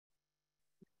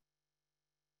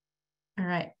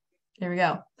right, here we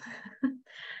go.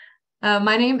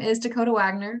 My name is Dakota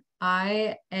Wagner.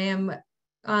 I am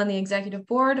on the executive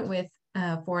board with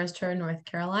Forester, North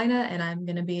Carolina, and I'm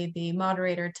going to be the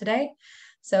moderator today.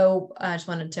 So I just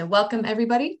wanted to welcome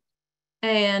everybody,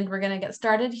 and we're going to get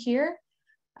started here.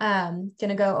 Going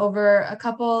to go over a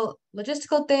couple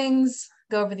logistical things,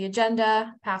 go over the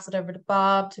agenda, pass it over to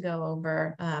Bob to go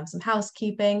over some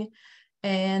housekeeping,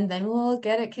 and then we'll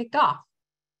get it kicked off.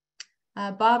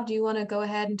 Bob, do you want to go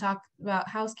ahead and talk about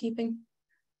housekeeping?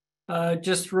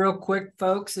 Just real quick,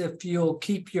 folks, if you'll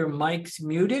keep your mics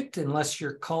muted unless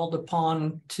you're called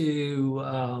upon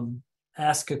to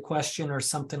ask a question or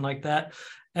something like that.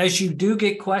 As you do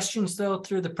get questions, though,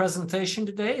 through the presentation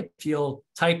today, if you'll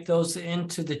type those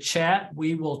into the chat,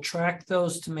 we will track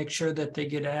those to make sure that they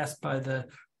get asked by the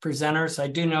presenters. I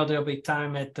do know there'll be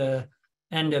time at the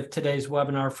end of today's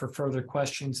webinar for further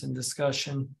questions and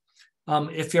discussion.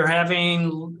 If you're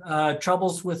having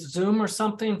troubles with Zoom or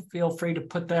something, feel free to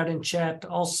put that in chat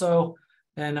also,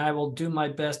 and I will do my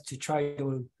best to try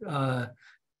to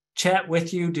chat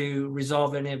with you to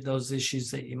resolve any of those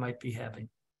issues that you might be having.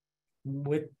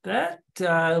 With that,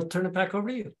 I'll turn it back over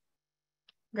to you.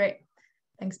 Great.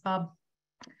 Thanks, Bob.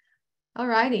 All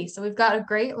righty. So we've got a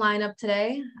great lineup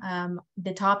today.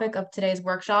 The topic of today's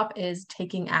workshop is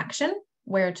taking action,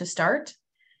 where to start.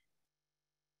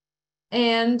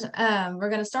 And we're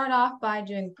going to start off by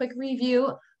doing a quick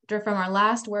review. From our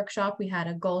last workshop, we had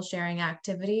a goal sharing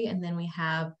activity, and then we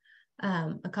have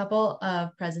a couple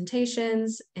of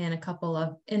presentations and a couple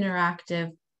of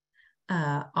interactive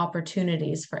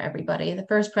opportunities for everybody. The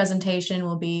first presentation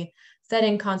will be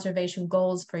setting conservation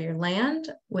goals for your land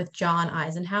with John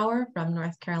Isenhour from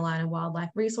North Carolina Wildlife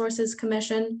Resources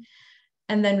Commission.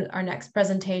 And then our next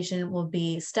presentation will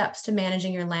be steps to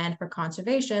managing your land for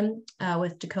conservation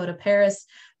with Dakota Paris,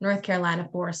 North Carolina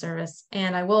Forest Service.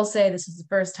 And I will say this is the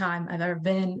first time I've ever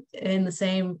been in the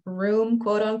same room,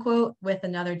 quote unquote, with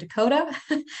another Dakota.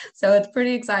 So it's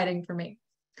pretty exciting for me.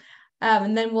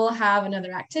 And then we'll have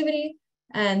another activity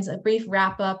and a brief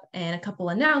wrap up and a couple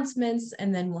announcements,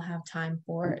 and then we'll have time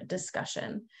for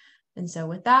discussion. And so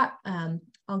with that,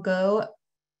 I'll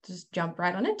just jump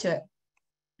right on into it.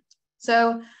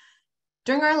 So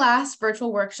during our last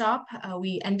virtual workshop,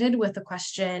 we ended with the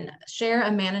question, share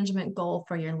a management goal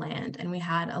for your land. And we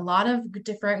had a lot of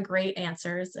different great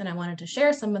answers, and I wanted to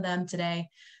share some of them today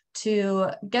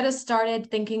to get us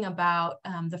started thinking about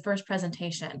the first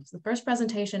presentation. So the first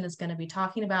presentation is going to be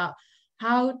talking about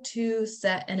how to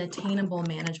set an attainable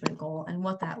management goal and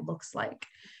what that looks like.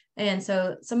 And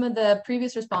so some of the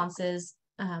previous responses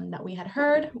that we had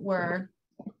heard were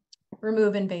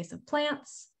remove invasive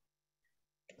plants,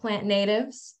 plant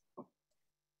natives,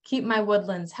 keep my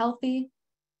woodlands healthy,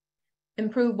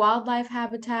 improve wildlife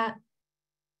habitat,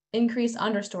 increase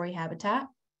understory habitat,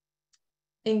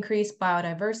 increase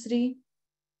biodiversity,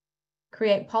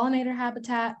 create pollinator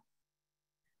habitat,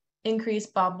 increase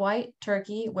bobwhite,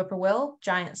 turkey, whippoorwill,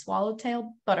 giant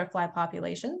swallowtail butterfly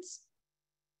populations,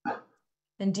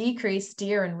 and decrease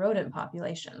deer and rodent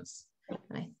populations.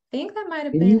 And I think that might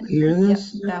have been, you hear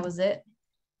this? Yep, that was it.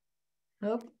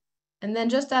 Oh. And then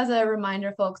just as a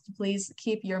reminder, folks, to please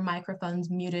keep your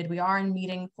microphones muted. We are in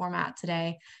meeting format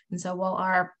today. And so while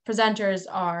our presenters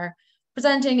are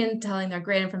presenting and telling their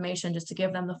great information, just to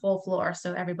give them the full floor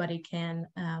so everybody can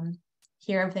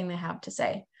hear everything they have to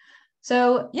say.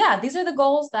 So yeah, these are the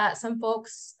goals that some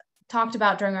folks talked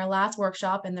about during our last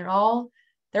workshop, and they're all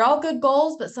good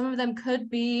goals, but some of them could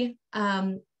be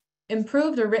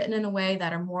improved or written in a way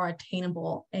that are more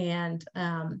attainable and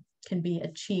can be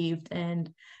achieved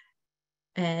and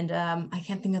I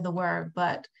can't think of the word,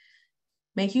 but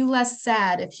make you less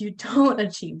sad if you don't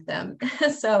achieve them.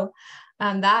 So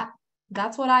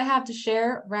that's what I have to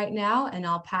share right now, and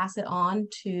I'll pass it on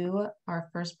to our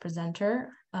first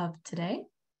presenter of today.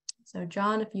 So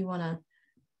John, if you want to,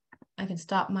 I can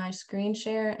stop my screen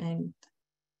share and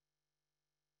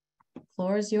the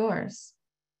floor is yours.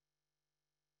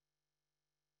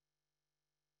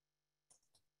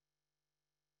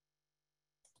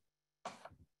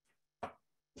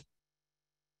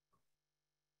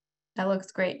 That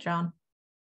looks great, John.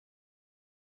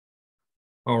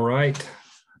 All right.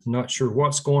 Not sure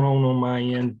what's going on my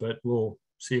end, but we'll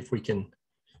see if we can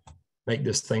make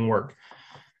this thing work.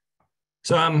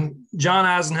 So I'm John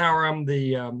Isenhour. I'm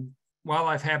the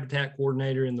Wildlife Habitat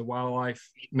Coordinator in the Wildlife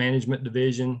Management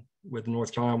Division with the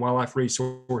North Carolina Wildlife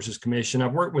Resources Commission.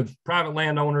 I've worked with private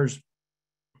landowners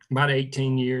about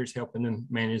 18 years, helping them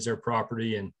manage their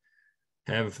property, and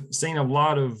have seen a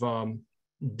lot of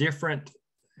different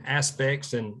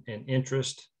aspects and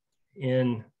interest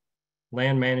in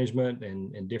land management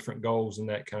and different goals and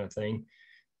that kind of thing.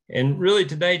 And really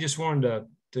today, just wanted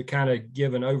to kind of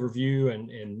give an overview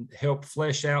and help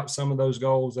flesh out some of those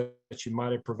goals that you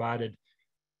might have provided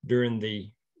during the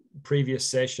previous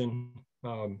session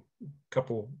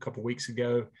couple weeks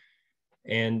ago,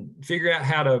 and figure out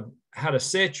how to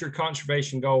set your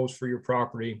conservation goals for your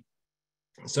property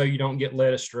so you don't get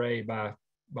led astray by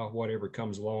whatever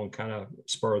comes along kind of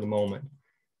spur of the moment.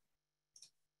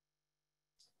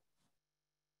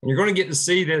 And you're going to get to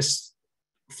see this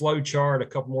flow chart a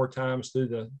couple more times through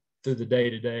the day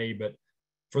today, but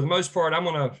for the most part, I'm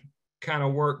going to kind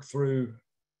of work through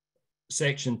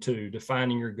section 2,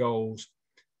 defining your goals.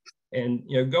 And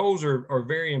goals are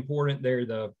very important. They're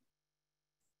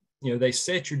they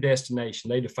set your destination.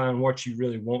 They define what you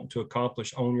really want to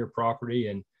accomplish on your property.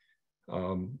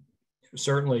 And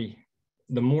certainly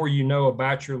the more you know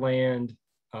about your land,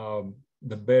 the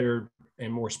better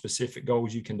and more specific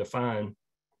goals you can define.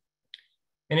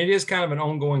 And it is kind of an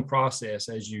ongoing process.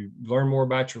 As you learn more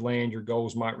about your land, your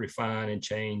goals might refine and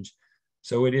change.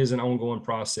 So it is an ongoing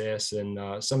process.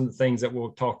 And some of the things that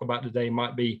we'll talk about today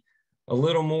might be a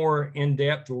little more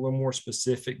in-depth or a little more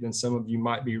specific than some of you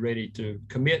might be ready to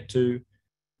commit to.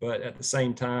 But at the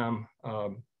same time,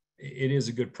 it is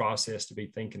a good process to be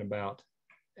thinking about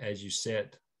as you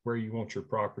set where you want your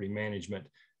property management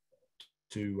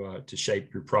to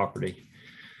shape your property.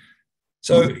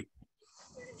 So,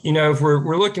 if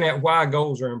we're looking at why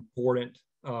goals are important,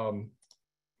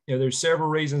 there's several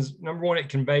reasons. Number one, it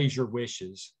conveys your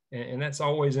wishes. And that's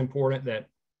always important, that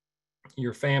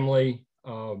your family,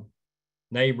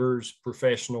 neighbors,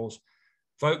 professionals,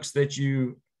 folks that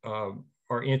you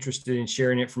are interested in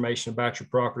sharing information about your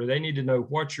property, they need to know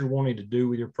what you're wanting to do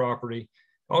with your property.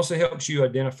 Also helps you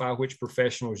identify which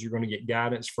professionals you're going to get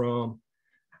guidance from.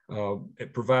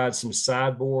 It provides some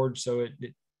sideboards, so it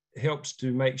helps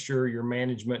to make sure your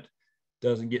management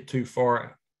doesn't get too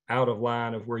far out of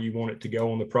line of where you want it to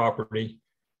go on the property.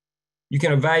 You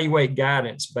can evaluate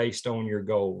guidance based on your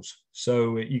goals.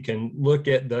 So you can look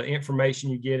at the information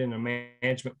you get in a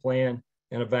management plan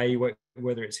and evaluate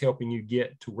whether it's helping you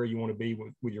get to where you want to be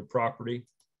with your property.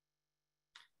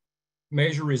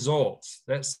 Measure results.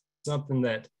 That's something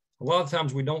that a lot of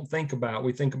times we don't think about.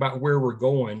 We think about where we're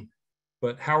going,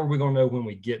 but how are we going to know when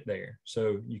we get there?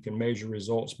 So you can measure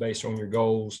results based on your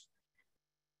goals.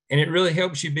 And it really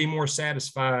helps you be more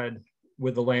satisfied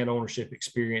with the land ownership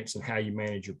experience and how you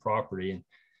manage your property.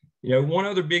 And one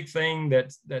other big thing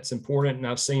that's important, and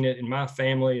I've seen it in my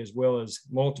family as well as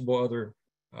multiple other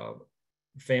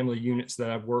family units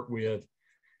that I've worked with,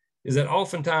 is that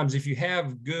oftentimes if you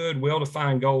have good,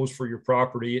 well-defined goals for your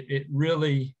property, it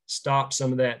really stops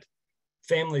some of that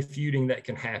family feuding that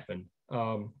can happen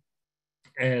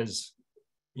as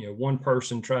one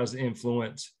person tries to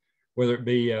influence, whether it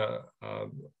be a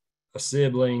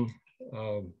sibling,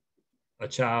 a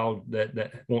child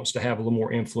that wants to have a little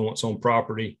more influence on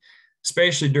property,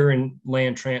 especially during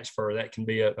land transfer. That can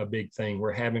be a big thing,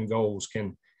 where having goals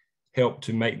can help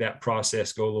to make that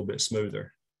process go a little bit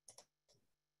smoother.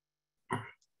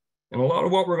 And a lot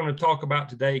of what we're going to talk about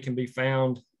today can be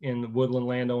found in the Woodland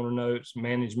Landowner Notes,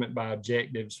 Management by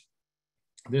Objectives.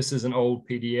 This is an old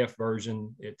PDF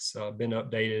version. It's been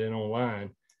updated and online.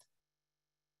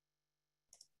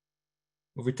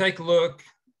 If we take a look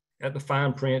at the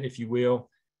fine print, if you will,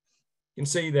 you can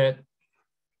see that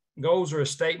goals are a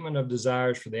statement of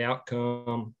desires for the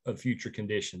outcome of future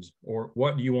conditions, or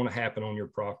what do you want to happen on your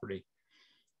property.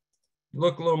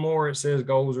 Look a little more, it says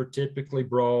goals are typically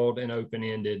broad and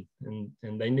open-ended, and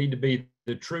they need to be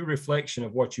the true reflection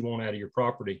of what you want out of your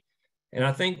property. And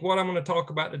I think what I'm going to talk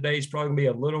about today is probably going to be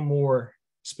a little more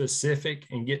specific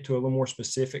and get to a little more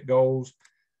specific goals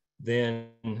than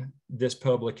this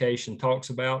publication talks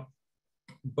about.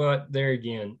 But there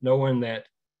again, knowing that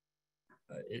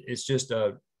it's just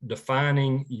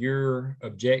defining your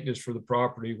objectives for the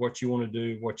property, what you want to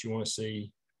do, what you want to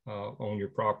see on your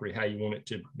property, how you want it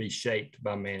to be shaped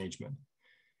by management.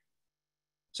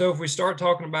 So if we start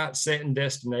talking about setting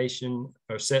destination,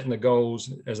 or setting the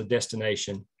goals as a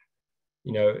destination,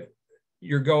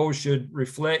 your goals should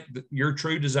reflect your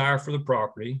true desire for the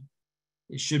property.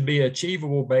 It should be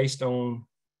achievable based on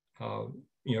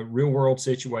real world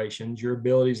situations, your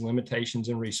abilities, limitations,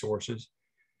 and resources.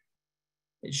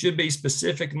 It should be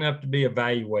specific enough to be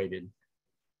evaluated.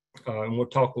 And we'll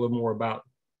talk a little more about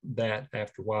that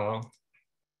after a while.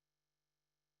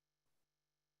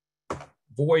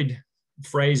 Avoid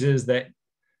phrases that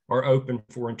are open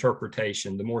for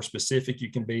interpretation. The more specific you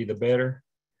can be, the better.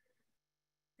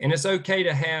 And it's okay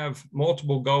to have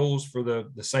multiple goals for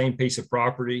the same piece of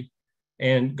property.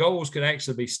 And goals could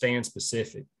actually be stand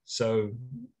specific. So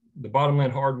the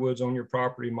bottomland hardwoods on your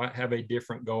property might have a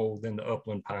different goal than the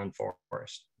upland pine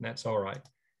forest. That's all right.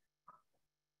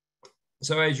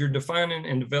 So as you're defining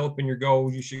and developing your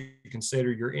goals, you should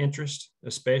consider your interest,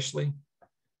 especially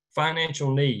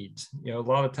financial needs. You know, a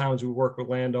lot of times we work with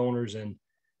landowners and,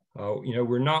 you know,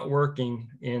 we're not working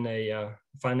in a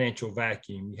financial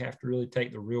vacuum. You have to really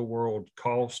take the real world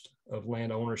cost of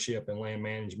land ownership and land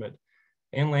management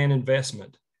and land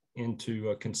investment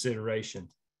into consideration.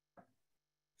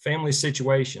 Family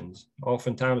situations,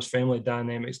 oftentimes family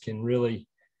dynamics can really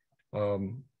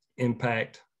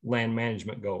impact land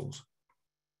management goals.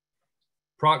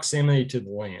 Proximity to the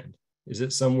land. Is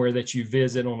it somewhere that you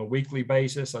visit on a weekly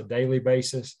basis, a daily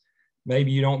basis?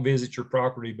 Maybe you don't visit your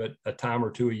property, but a time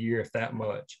or two a year, if that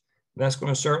much. That's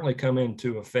going to certainly come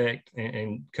into effect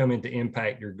and come into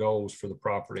impact your goals for the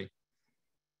property.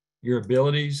 Your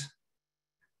abilities,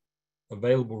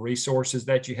 available resources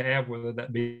that you have, whether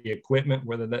that be equipment,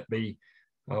 whether that be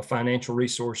financial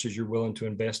resources you're willing to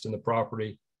invest in the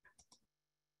property.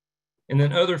 And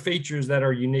then other features that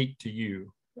are unique to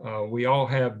you. We all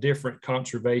have different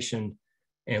conservation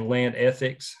and land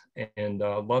ethics, and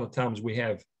a lot of times we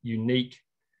have unique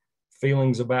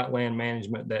feelings about land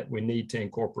management that we need to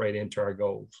incorporate into our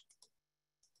goals.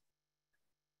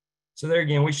 So there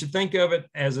again, we should think of it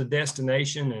as a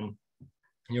destination, and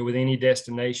you know, with any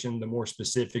destination, the more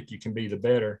specific you can be, the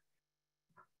better.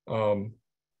 And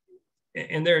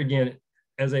there again,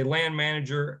 as a land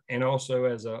manager and also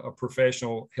as a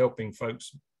professional helping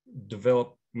folks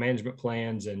develop management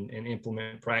plans and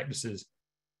implement practices,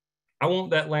 I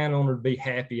want that landowner to be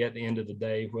happy at the end of the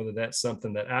day, whether that's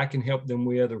something that I can help them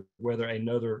with or whether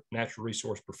another natural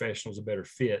resource professional is a better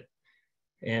fit.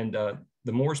 And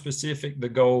the more specific the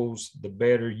goals, the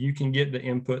better you can get the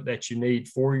input that you need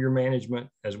for your management,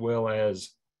 as well as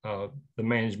the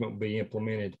management will be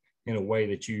implemented in a way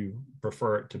that you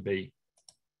prefer it to be.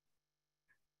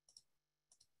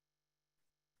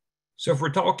 So if we're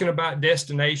talking about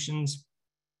destinations,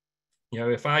 you know,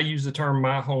 if I use the term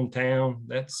my hometown,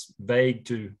 that's vague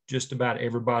to just about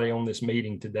everybody on this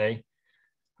meeting today.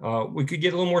 We could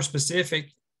get a little more specific,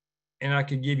 and I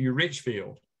could give you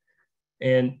Richfield.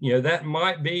 And, you know, that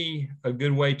might be a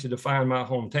good way to define my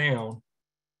hometown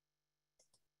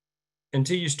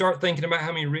until you start thinking about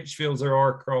how many Richfields there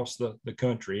are across the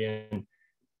country. And,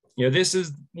 you know, this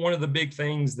is one of the big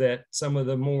things that some of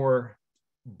the more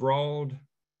broad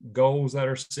goals that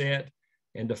are set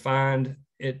and defined,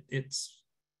 it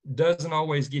doesn't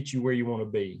always get you where you want to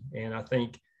be. And I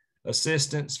think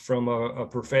assistance from a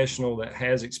professional that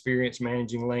has experience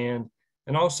managing land,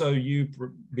 and also you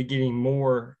be getting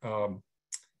more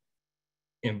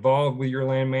involved with your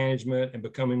land management and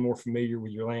becoming more familiar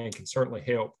with your land can certainly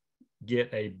help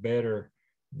get a better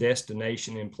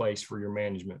destination in place for your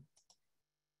management.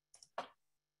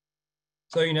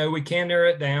 So, you know, we can narrow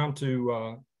it down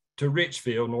to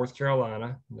Richfield, North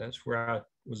Carolina. That's where I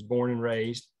was born and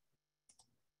raised.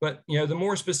 But, you know, the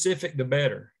more specific, the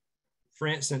better. For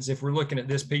instance, if we're looking at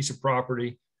this piece of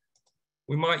property,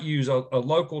 we might use a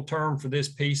local term for this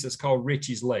piece that's called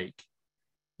Ritchie's Lake.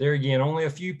 There again, only a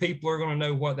few people are going to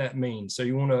know what that means. So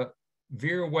you want to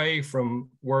veer away from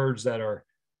words that are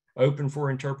open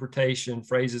for interpretation,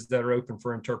 phrases that are open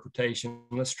for interpretation.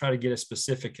 Let's try to get as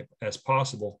specific as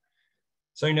possible.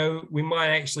 So, you know, we might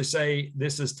actually say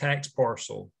this is tax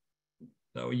parcel,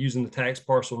 using the tax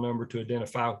parcel number to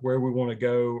identify where we want to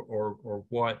go or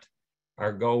what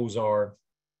our goals are.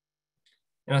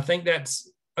 And I think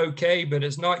that's okay, but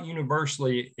it's not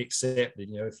universally accepted.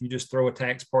 You know, if you just throw a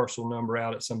tax parcel number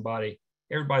out at somebody,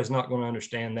 everybody's not going to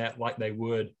understand that like they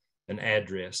would an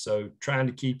address. So trying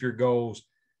to keep your goals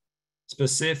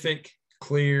specific,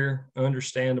 clear,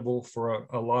 understandable for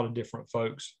a lot of different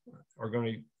folks are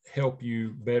going to help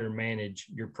you better manage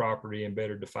your property and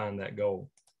better define that goal.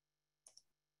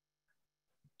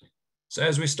 So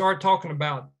as we start talking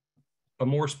about a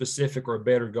more specific or a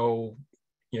better goal,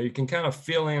 you know, you can kind of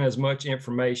fill in as much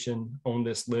information on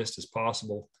this list as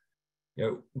possible. You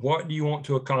know, what do you want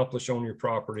to accomplish on your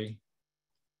property?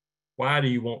 Why do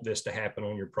you want this to happen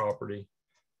on your property?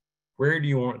 Where do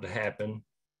you want it to happen?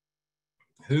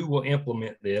 Who will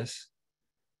implement this?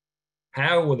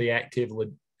 How will the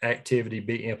activity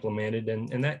be implemented?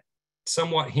 And that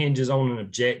somewhat hinges on an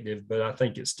objective, but I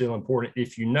think it's still important.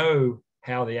 If you know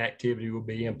how the activity will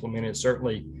be implemented,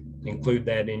 certainly include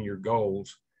that in your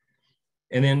goals.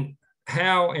 And then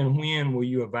how and when will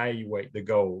you evaluate the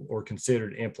goal or consider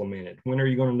it implemented? When are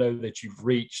you going to know that you've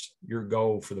reached your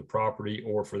goal for the property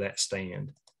or for that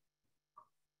stand?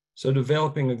 So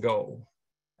developing a goal.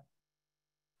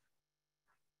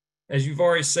 As you've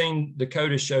already seen,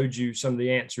 Dakota showed you some of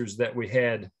the answers that we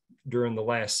had during the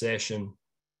last session.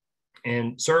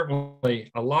 And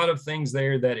certainly a lot of things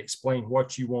there that explain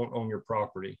what you want on your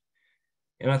property.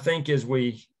 And I think as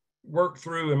we work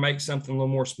through and make something a little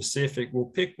more specific, we'll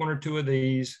pick one or two of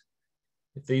these.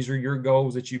 If these are your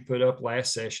goals that you put up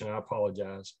last session, I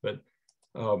apologize. But,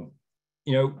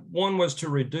 you know, one was to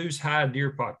reduce high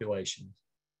deer populations.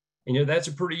 And, you know, that's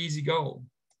a pretty easy goal.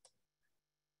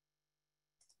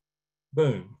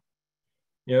 Boom.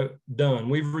 You know, done.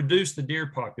 We've reduced the deer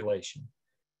population.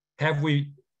 Have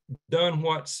we done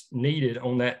what's needed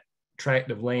on that tract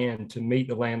of land to meet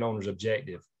the landowner's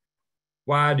objective?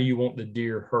 Why do you want the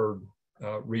deer herd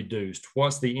reduced?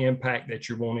 What's the impact that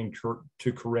you're wanting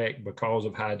to correct because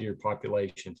of high deer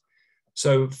populations?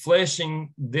 So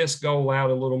fleshing this goal out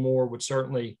a little more would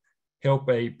certainly help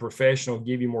a professional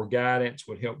give you more guidance,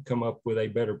 would help come up with a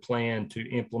better plan to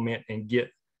implement and get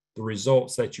the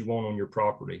results that you want on your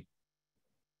property.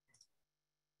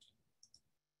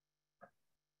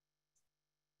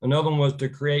 Another one was to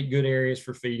create good areas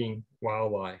for feeding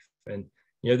wildlife. And,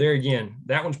 you know, there again,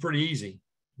 that one's pretty easy.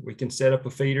 We can set up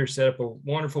a feeder, set up a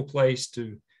wonderful place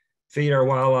to feed our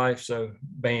wildlife. So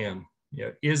bam, you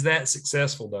know, is that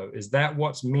successful though? Is that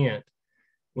what's meant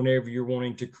whenever you're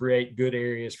wanting to create good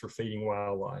areas for feeding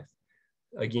wildlife?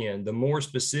 Again, the more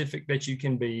specific that you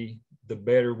can be, the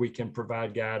better we can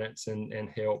provide guidance and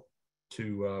help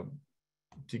to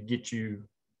get you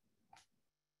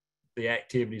the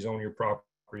activities on your property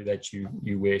that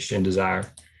you wish and desire.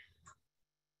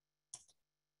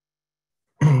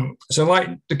 So like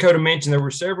Dakota mentioned, there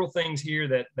were several things here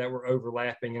that were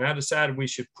overlapping, and I decided we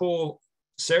should pull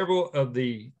several of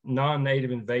the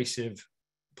non-native invasive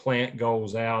plant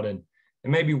goals out and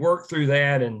maybe work through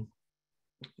that and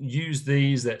use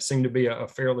these that seem to be a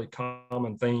fairly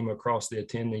common theme across the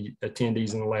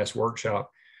attendees in the last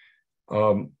workshop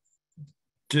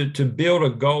to build a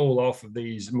goal off of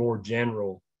these more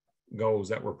general goals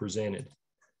that were presented.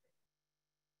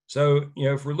 So, you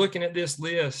know, if we're looking at this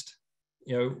list,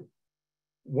 you know,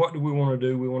 what do we want to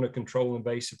do? We want to control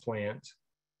invasive plants.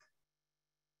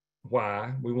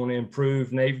 Why? We want to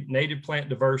improve native plant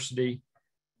diversity,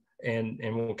 and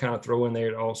we'll kind of throw in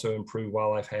there to also improve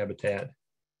wildlife habitat.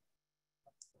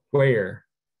 Where?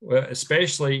 Well,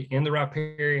 especially in the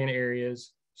riparian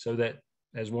areas, so that,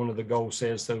 as one of the goals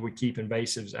says, so we keep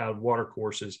invasives out of water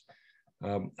courses.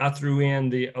 I threw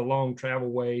in along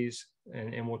travelways,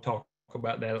 and we'll talk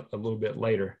about that a little bit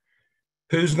later.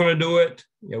 Who's going to do it?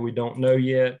 You know, we don't know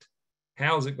yet.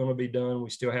 How is it going to be done? We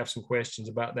still have some questions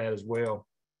about that as well.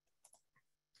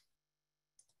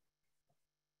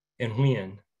 And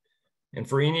when? And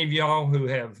for any of y'all who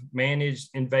have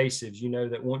managed invasives, you know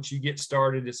that once you get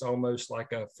started, it's almost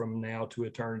like a from now to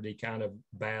eternity kind of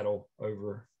battle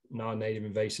over non-native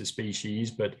invasive species.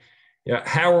 But you know,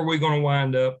 how are we going to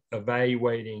wind up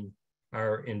evaluating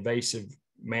our invasive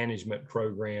management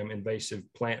program, invasive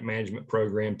plant management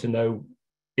program, to know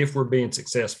if we're being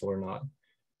successful or not?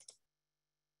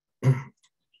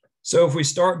 So if we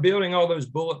start building all those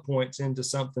bullet points into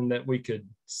something that we could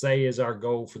say is our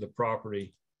goal for the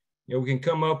property, you know, we can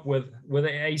come up with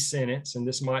a sentence, and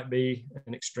this might be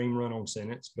an extreme run-on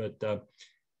sentence, but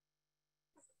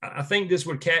I think this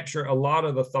would capture a lot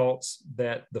of the thoughts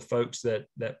that the folks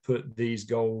that put these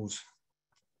goals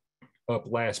up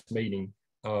last meeting.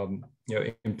 You know,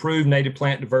 improve native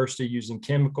plant diversity using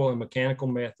chemical and mechanical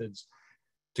methods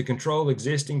to control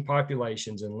existing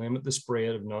populations and limit the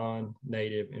spread of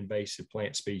non-native invasive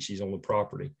plant species on the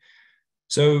property.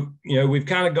 So, you know, we've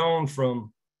kind of gone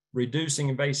from reducing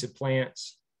invasive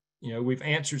plants. You know, we've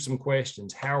answered some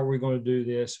questions. How are we going to do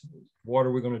this? What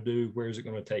are we going to do? Where is it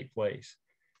going to take place?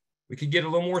 We could get a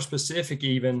little more specific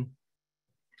even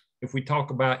if we talk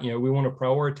about, you know, we want to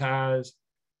prioritize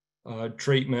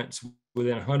treatments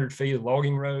within 100 feet of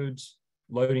logging roads,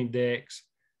 loading decks,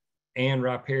 and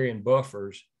riparian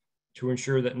buffers to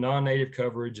ensure that non-native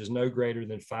coverage is no greater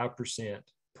than 5%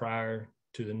 prior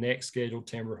to the next scheduled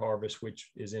timber harvest,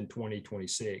 which is in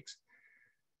 2026.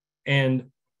 And,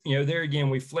 you know, there again,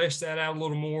 we fleshed that out a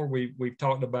little more. We've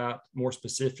talked about more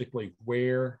specifically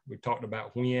where, we've talked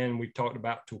about when, we've talked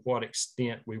about to what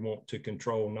extent we want to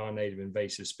control non-native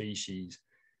invasive species.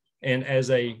 And as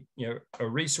a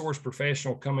resource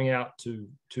professional coming out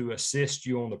to assist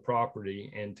you on the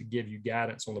property and to give you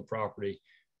guidance on the property,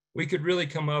 we could really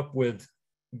come up with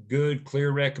good, clear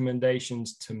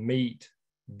recommendations to meet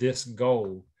this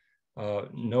goal,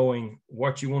 knowing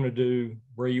what you want to do,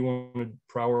 where you want to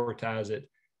prioritize it,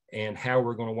 and how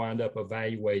we're going to wind up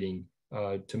evaluating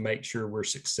to make sure we're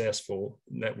successful,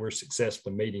 that we're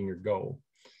successfully meeting your goal.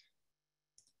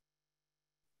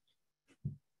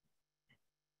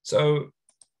 So,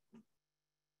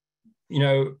 you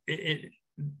know,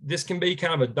 this can be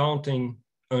kind of a daunting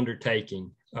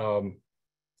undertaking.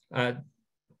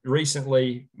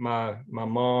 Recently, my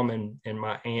mom and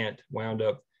my aunt wound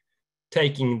up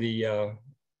taking the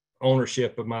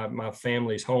ownership of my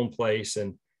family's home place,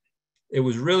 and it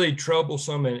was really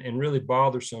troublesome and really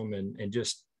bothersome, and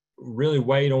just really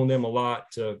weighed on them a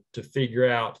lot to figure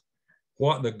out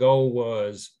what the goal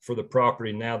was for the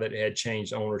property now that it had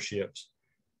changed ownerships.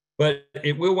 But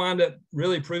it will wind up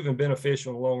really proving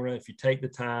beneficial in the long run if you take the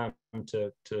time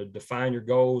to define your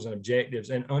goals and objectives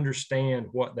and understand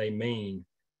what they mean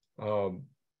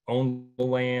on the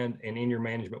land and in your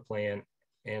management plan,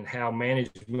 and how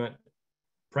management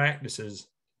practices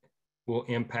will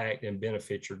impact and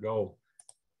benefit your goal.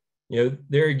 You know,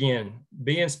 there again,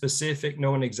 being specific,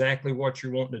 knowing exactly what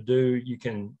you're wanting to do, you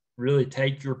can really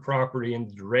take your property in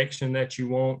the direction that you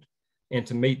want and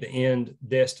to meet the end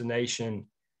destination,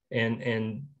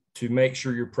 and to make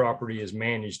sure your property is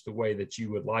managed the way that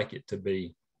you would like it to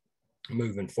be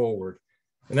moving forward.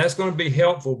 And that's going to be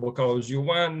helpful because you'll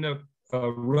wind up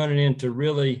running into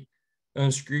really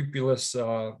unscrupulous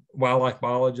wildlife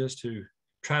biologists who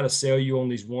try to sell you on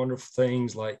these wonderful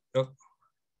things like, oh,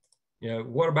 you know,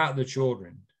 what about the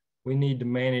children? We need to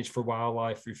manage for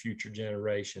wildlife for future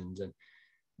generations. And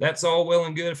that's all well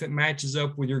and good if it matches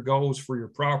up with your goals for your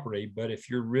property. But if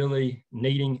you're really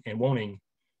needing and wanting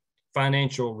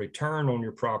financial return on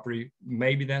your property,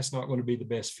 maybe that's not going to be the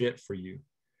best fit for you.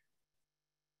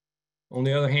 On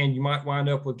the other hand, you might wind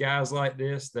up with guys like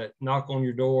this that knock on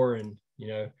your door and, you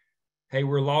know, hey,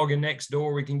 we're logging next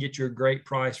door. We can get you a great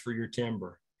price for your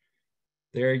timber.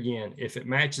 There again, if it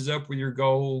matches up with your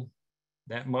goal,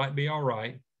 that might be all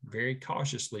right, very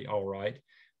cautiously all right.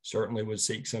 Certainly would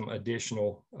seek some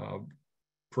additional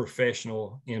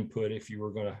professional input if you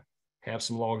were going to have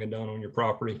some logging done on your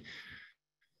property.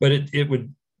 But it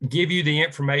would give you the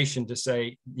information to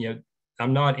say, you know,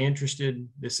 I'm not interested.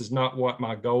 This is not what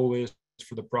my goal is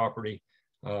for the property.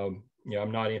 You know,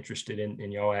 I'm not interested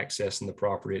in y'all accessing the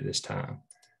property at this time.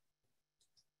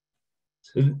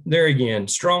 So there again,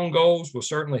 strong goals will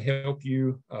certainly help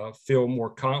you feel more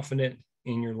confident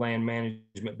in your land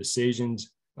management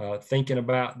decisions, thinking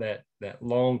about that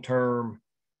long-term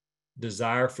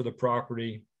desire for the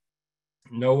property,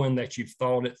 knowing that you've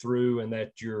thought it through and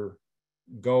that your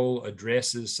goal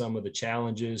addresses some of the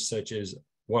challenges, such as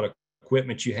what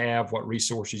equipment you have, what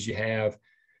resources you have.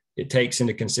 It takes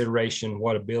into consideration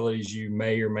what abilities you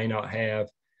may or may not have.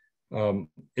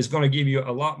 It's going to give you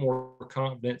a lot more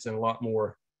confidence and a lot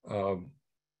more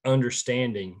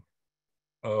understanding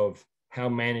of how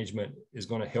management is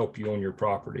going to help you on your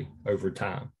property over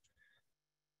time.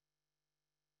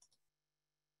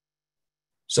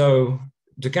 So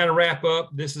to kind of wrap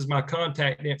up, this is my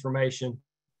contact information.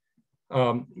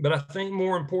 But I think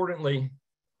more importantly,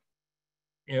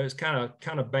 you know, it's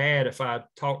kind of bad if I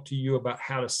talk to you about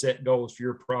how to set goals for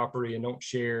your property and don't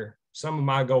share some of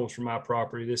my goals for my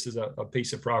property. This is a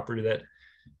piece of property that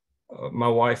my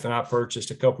wife and I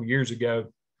purchased a couple years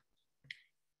ago.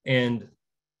 And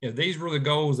you know, these were the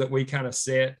goals that we kind of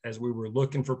set as we were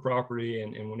looking for property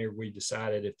and whenever we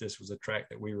decided if this was a tract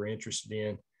that we were interested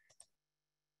in.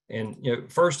 And you know,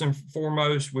 first and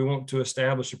foremost, we want to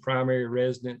establish a primary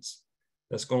residence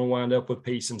that's going to wind up with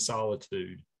peace and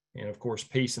solitude. And of course,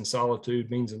 peace and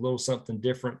solitude means a little something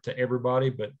different to everybody,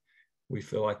 but we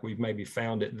feel like we've maybe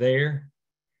found it there.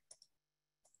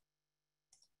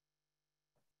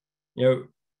 You know,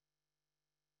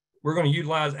 we're going to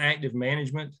utilize active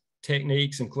management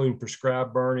techniques, including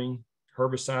prescribed burning,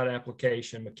 herbicide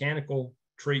application, mechanical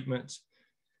treatments,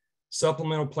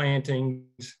 supplemental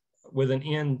plantings, with an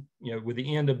end, you know, with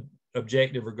the end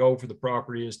objective or goal for the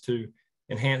property is to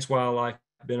enhance wildlife,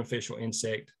 beneficial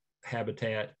insect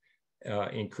habitat,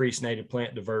 increase native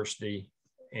plant diversity,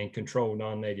 and control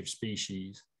non-native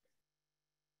species.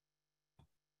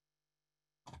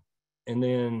 And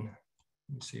then,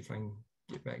 let me see if I can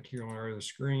get back here on our other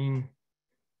screen.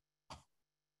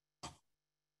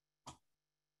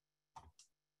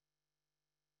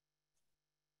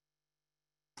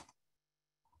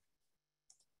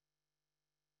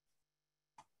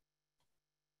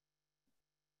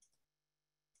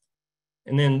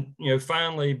 And then, you know,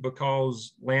 finally,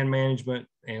 because land management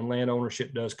and land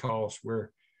ownership does cost, we're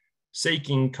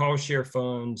seeking cost share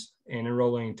funds and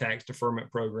enrolling tax deferment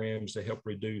programs to help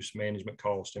reduce management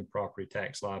cost and property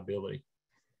tax liability.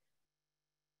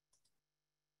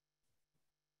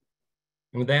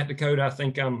 And with that, Dakota, I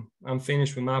think I'm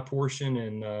finished with my portion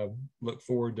and look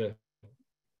forward to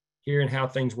hearing how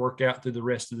things work out through the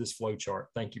rest of this flow chart.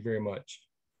 Thank you very much.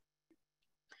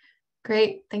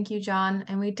 Great, thank you, John.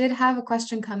 And we did have a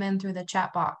question come in through the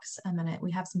chat box a minute.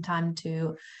 We have some time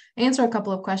to answer a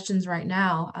couple of questions right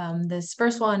now. This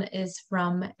first one is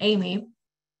from Amy,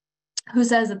 who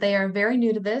says that they are very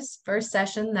new to this first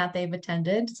session that they've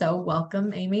attended. So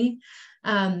welcome, Amy.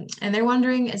 And they're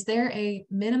wondering, is there a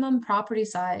minimum property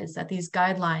size that these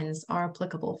guidelines are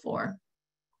applicable for?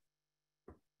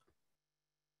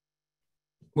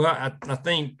 Well, I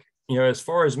think, as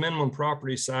far as minimum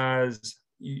property size,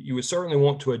 you would certainly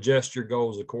want to adjust your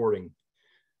goals according,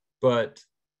 but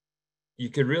you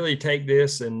could really take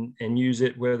this and use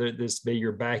it, whether this be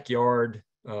your backyard,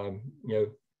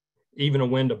 even a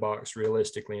window box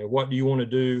realistically. What do you want to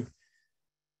do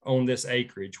on this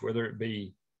acreage, whether it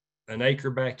be an acre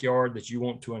backyard that you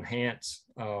want to enhance,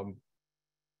 for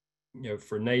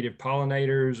native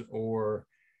pollinators or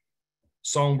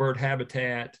songbird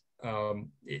habitat.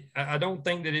 I don't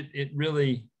think that it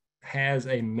really has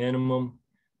a minimum.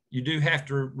 You do have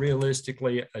to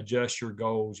realistically adjust your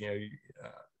goals.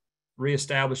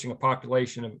 Reestablishing a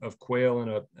population of quail in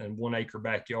a 1 acre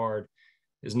backyard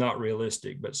is not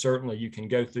realistic, but certainly you can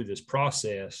go through this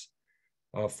process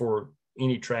for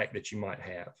any tract that you might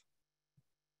have.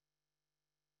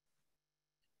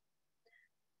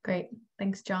 Great,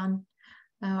 thanks, John.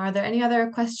 Are there any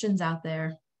other questions out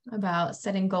there about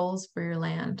setting goals for your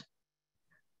land?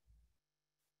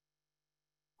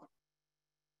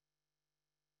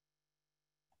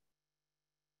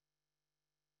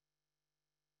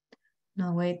 And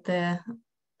I'll wait the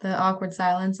awkward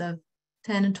silence of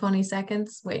 10 and 20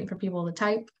 seconds, waiting for people to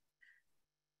type.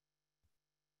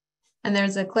 And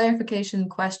there's a clarification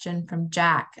question from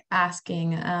Jack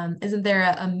asking, isn't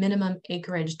there a minimum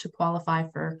acreage to qualify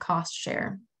for cost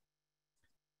share?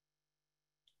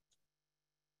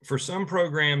 For some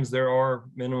programs, there are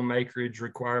minimum acreage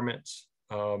requirements.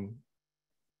 Some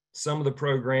of the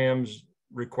programs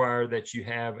require that you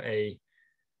have a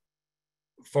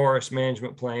forest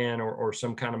management plan or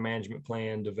some kind of management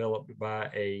plan developed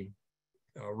by a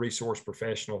resource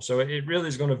professional. So it really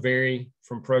is going to vary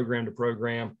from program to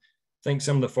program. I think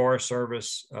some of the Forest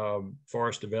Service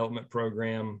forest development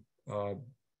program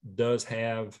does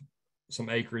have some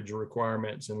acreage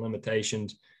requirements and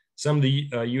limitations. Some of the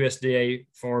USDA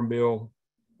Farm Bill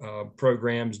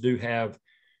programs do have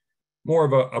more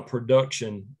of a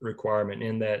production requirement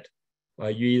in that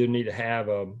you either need to have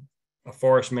a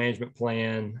forest management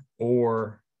plan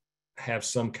or have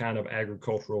some kind of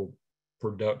agricultural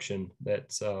production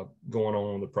that's going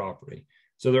on the property.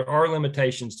 So there are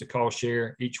limitations to cost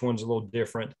share. Each one's a little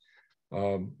different.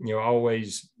 I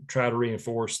always try to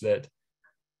reinforce that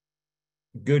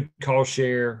good cost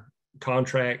share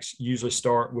contracts usually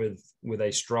start with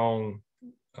a strong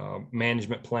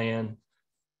management plan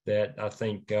that I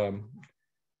think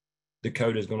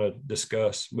Dakota is going to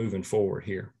discuss moving forward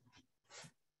here.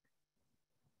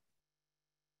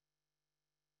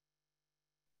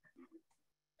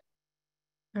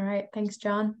 All right, thanks,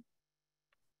 John.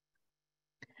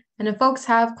 And if folks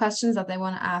have questions that they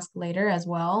want to ask later as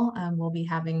well, we'll be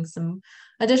having some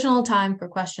additional time for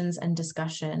questions and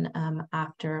discussion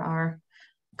after our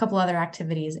couple other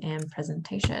activities and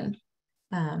presentation.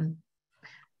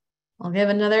 I'll give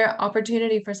another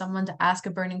opportunity for someone to ask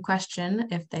a burning question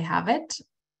if they have it.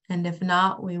 And if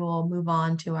not, we will move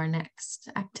on to our next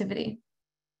activity.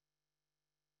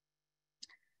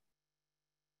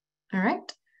 All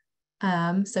right.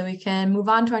 So we can move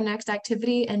on to our next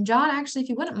activity. And John, actually, if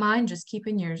you wouldn't mind just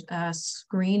keeping your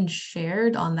screen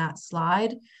shared on that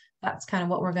slide, that's kind of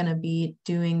what we're going to be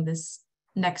doing this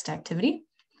next activity.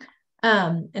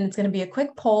 And it's going to be a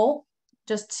quick poll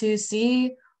just to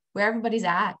see where everybody's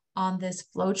at on this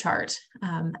flow chart.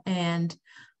 And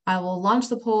I will launch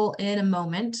the poll in a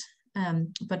moment,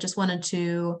 but just wanted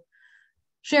to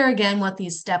share again what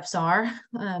these steps are.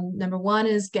 Number one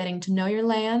is getting to know your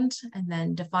land and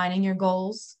then defining your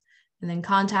goals and then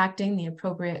contacting the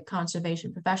appropriate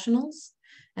conservation professionals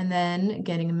and then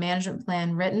getting a management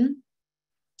plan written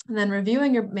and then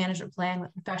reviewing your management plan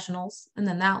with professionals. And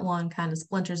then that one kind of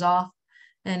splinters off.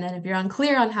 And then if you're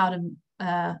unclear on how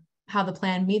the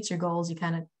plan meets your goals, you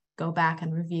kind of go back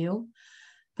and review.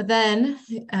 But then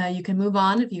you can move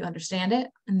on if you understand it,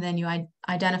 and then you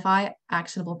identify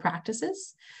actionable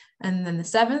practices. And then the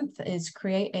 7th is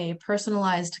create a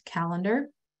personalized calendar.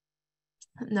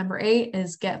 Number 8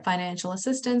 is get financial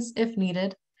assistance if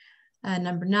needed.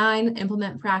 Number 9,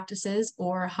 implement practices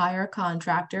or hire a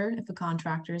contractor if a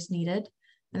contractor is needed.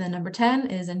 And then number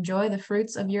 10 is enjoy the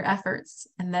fruits of your efforts.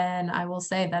 And then I will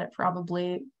say that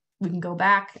we can go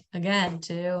back again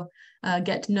to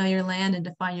get to know your land and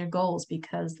define your goals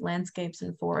because landscapes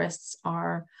and forests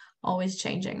are always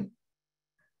changing.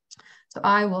 So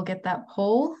I will get that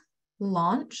poll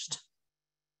launched.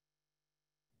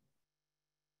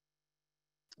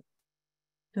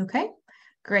 Okay,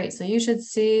 great. So you should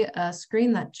see a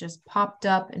screen that just popped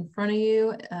up in front of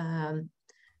you.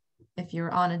 If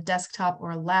you're on a desktop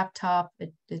or a laptop,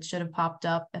 it should have popped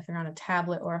up. If you're on a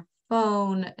tablet or a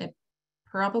phone, it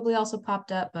probably also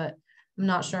popped up, but I'm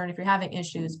not sure. And if you're having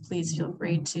issues, please feel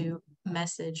free to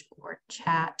message or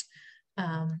chat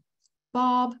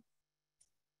Bob,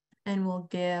 and we'll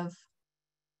give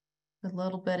a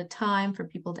little bit of time for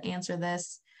people to answer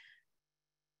this.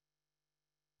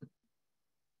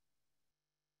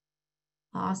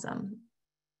 Awesome.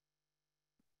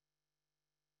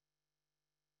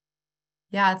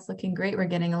 Yeah, it's looking great. We're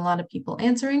getting a lot of people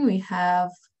answering. We have,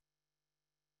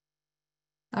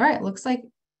 all right, looks like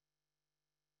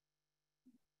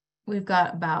we've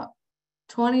got about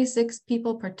 26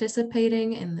 people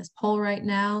participating in this poll right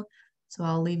now. So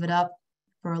I'll leave it up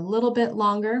for a little bit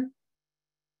longer.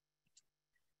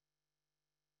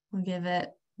 We'll give it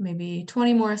maybe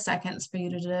 20 more seconds for you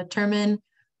to determine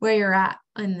where you're at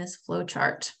in this flow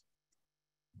chart.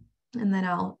 And then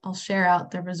I'll share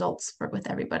out the results with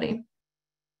everybody.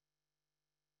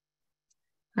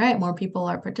 All right, more people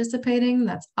are participating.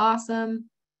 That's awesome.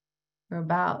 We're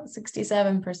about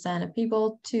 67% of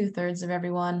people, 2/3 of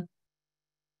everyone.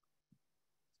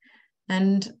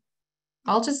 And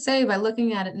I'll just say by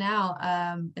looking at it now,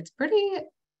 it's pretty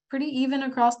even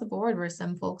across the board where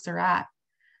some folks are at,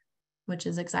 which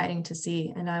is exciting to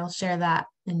see. And I'll share that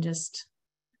in just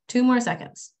 2 more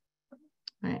seconds.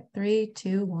 All right, 3,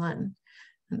 2, 1.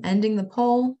 I'm ending the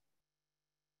poll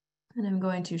and I'm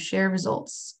going to share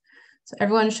results. So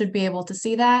everyone should be able to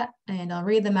see that, and I'll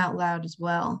read them out loud as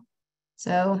well.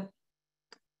 So,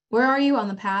 where are you on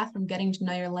the path from getting to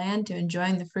know your land to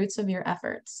enjoying the fruits of your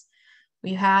efforts?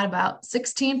 We had about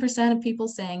 16% of people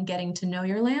saying getting to know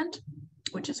your land,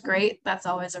 which is great. That's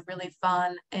always a really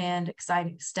fun and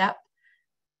exciting step.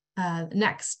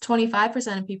 Next,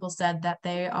 25% of people said that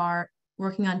they are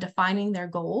working on defining their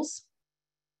goals.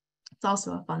 It's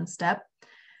also a fun step.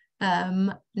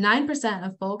 9%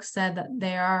 of folks said that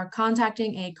they are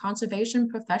contacting a conservation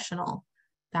professional.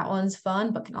 That one's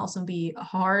fun, but can also be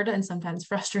hard and sometimes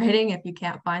frustrating if you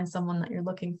can't find someone that you're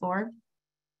looking for.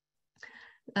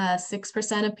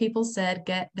 6% of people said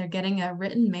they're getting a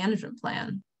written management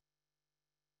plan.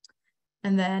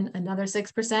 And then another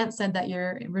 6% said that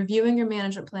you're reviewing your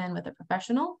management plan with a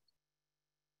professional.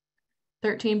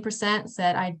 13%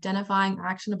 said identifying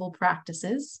actionable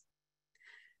practices.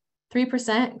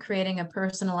 3% creating a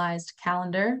personalized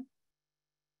calendar.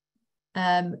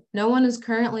 No one is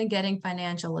currently getting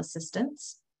financial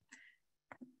assistance.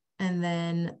 And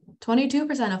then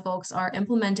 22% of folks are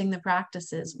implementing the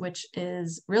practices, which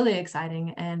is really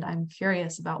exciting. And I'm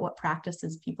curious about what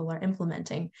practices people are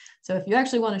implementing. So if you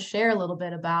actually want to share a little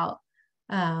bit about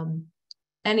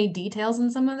any details in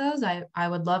some of those, I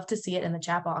would love to see it in the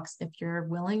chat box if you're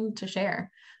willing to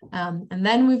share. And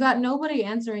then we've got nobody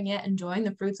answering yet, enjoying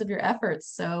the fruits of your efforts.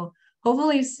 So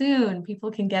hopefully soon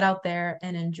people can get out there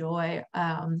and enjoy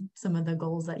some of the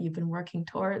goals that you've been working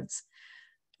towards.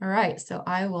 All right, so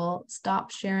I will stop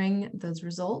sharing those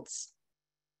results.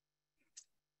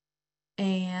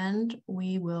 And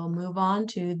we will move on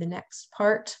to the next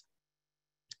part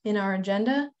in our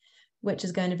agenda, which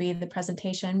is going to be the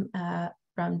presentation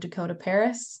from Dakota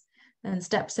Paris and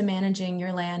steps to managing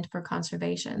your land for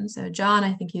conservation. So John,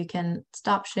 I think you can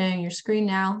stop sharing your screen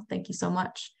now. Thank you so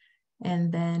much.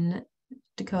 And then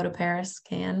Dakota Paris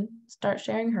can start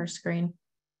sharing her screen.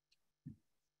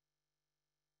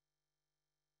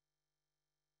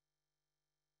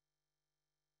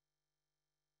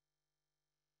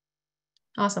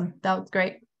 Awesome, that was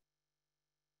great.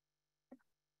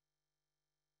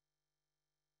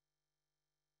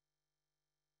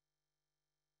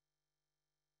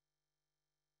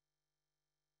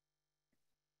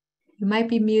 You might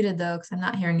be muted though, because I'm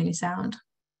not hearing any sound.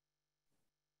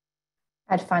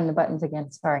 I had to find the buttons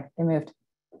again. Sorry, they moved.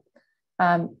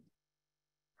 Hi,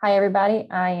 everybody.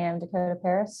 I am Dakota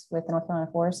Paris with the North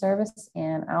Carolina Forest Service,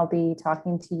 and I'll be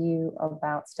talking to you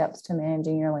about steps to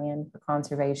managing your land for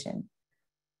conservation.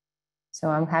 So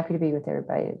I'm happy to be with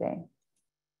everybody today.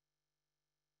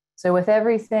 So with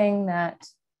everything that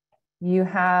you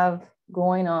have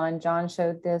going on, John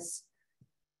showed this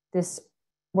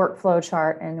workflow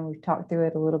chart, and we've talked through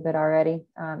it a little bit already.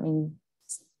 And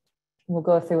we'll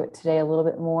go through it today a little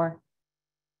bit more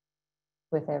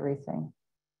with everything.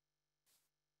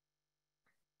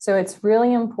 So it's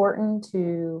really important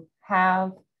to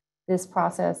have this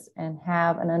process and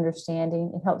have an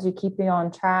understanding. It helps you keep you on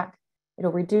track.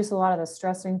 It'll reduce a lot of the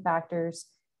stressing factors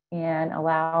and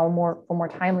allow for more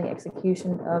timely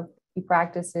execution of key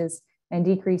practices and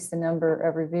decrease the number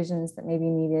of revisions that may be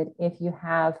needed if you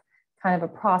have kind of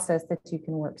a process that you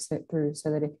can work through,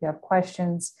 so that if you have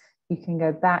questions, you can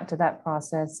go back to that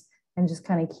process and just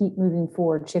kind of keep moving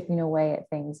forward, chipping away at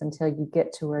things until you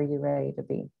get to where you're ready to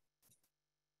be.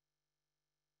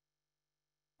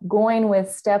 Going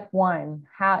with step one,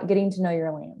 getting to know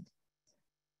your land.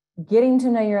 Getting to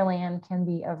know your land can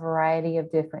be a variety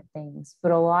of different things,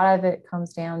 but a lot of it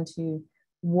comes down to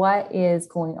what is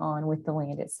going on with the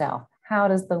land itself. How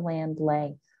does the land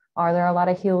lay? Are there a lot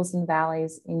of hills and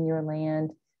valleys in your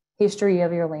land? History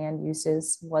of your land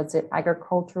uses. Was it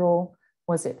agricultural?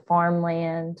 Was it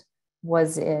farmland?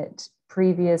 Was it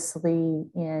previously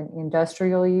in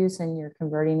industrial use and you're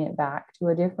converting it back to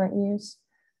a different use?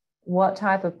 What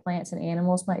type of plants and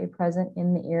animals might be present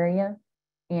in the area?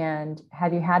 And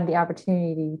have you had the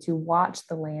opportunity to watch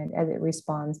the land as it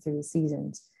responds through the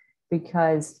seasons?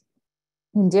 Because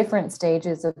in different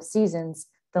stages of seasons,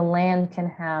 the land can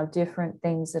have different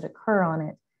things that occur on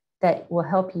it that will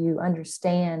help you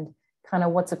understand kind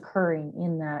of what's occurring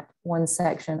in that one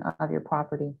section of your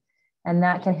property. And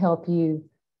that can help you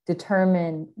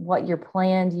determine what your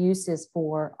planned uses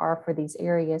are for these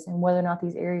areas and whether or not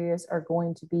these areas are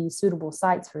going to be suitable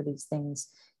sites for these things.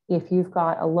 If you've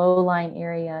got a low-lying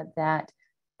area that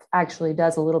actually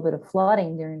does a little bit of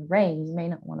flooding during rain, you may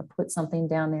not want to put something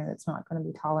down there that's not going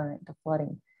to be tolerant to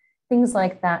flooding. Things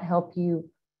like that help you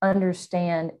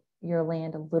understand your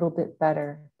land a little bit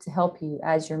better to help you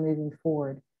as you're moving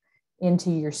forward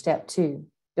into your step two,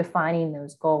 defining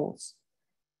those goals.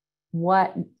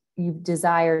 What you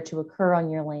desire to occur on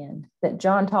your land that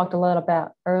John talked a lot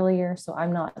about earlier, so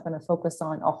I'm not going to focus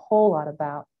on a whole lot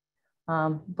about.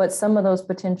 But some of those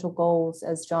potential goals,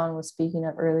 as John was speaking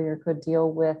of earlier, could deal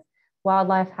with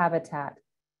wildlife habitat,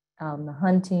 the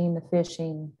hunting, the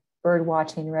fishing, bird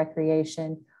watching,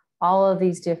 recreation, all of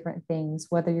these different things,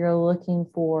 whether you're looking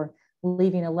for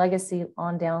leaving a legacy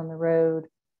on down the road,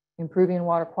 improving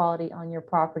water quality on your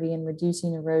property and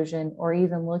reducing erosion, or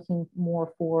even looking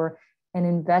more for an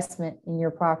investment in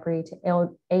your property to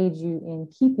aid you in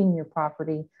keeping your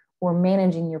property or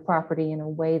managing your property in a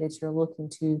way that you're looking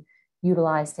to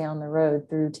utilize down the road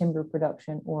through timber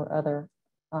production or other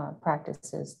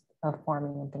practices of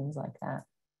farming and things like that.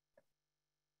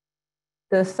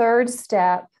 The third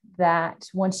step, that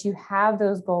once you have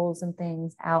those goals and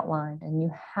things outlined and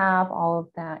you have all of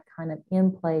that kind of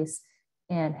in place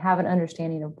and have an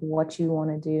understanding of what you want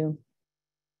to do,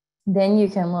 then you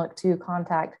can look to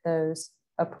contact those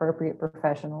appropriate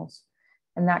professionals.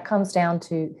 And that comes down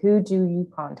to, who do you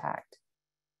contact?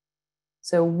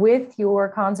 So with your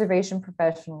conservation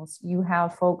professionals, you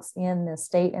have folks in the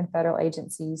state and federal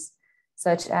agencies,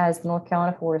 such as the North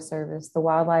Carolina Forest Service, the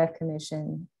Wildlife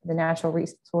Commission, the Natural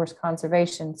Resource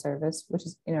Conservation Service, which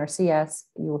is NRCS.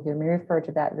 You will hear me refer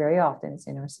to that very often. It's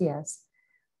NRCS.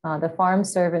 The Farm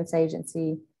Service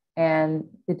Agency, and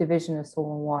the Division of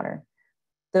Soil and Water.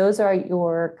 Those are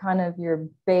your kind of your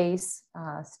base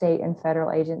state and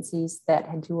federal agencies that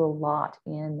do a lot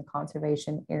in the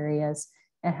conservation areas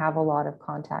and have a lot of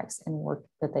contacts and work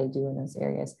that they do in those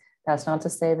areas. That's not to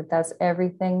say that that's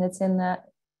everything that's in that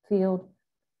field,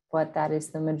 but that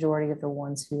is the majority of the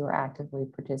ones who are actively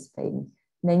participating.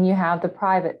 And then you have the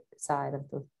private side of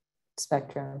the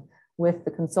spectrum with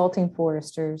the consulting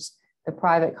foresters, the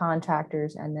private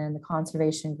contractors, and then the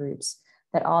conservation groups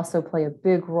that also play a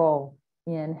big role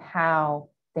in how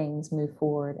things move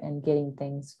forward and getting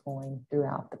things going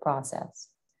throughout the process.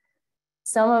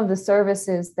 Some of the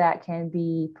services that can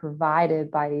be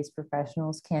provided by these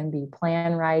professionals can be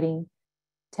plan writing,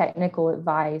 technical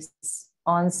advice,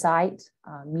 on-site,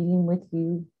 meeting with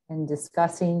you and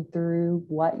discussing through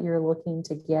what you're looking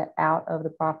to get out of the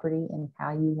property and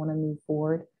how you want to move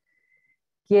forward.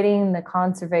 Getting the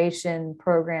conservation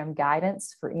program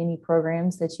guidance for any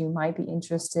programs that you might be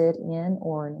interested in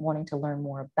or wanting to learn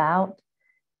more about.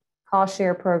 Cost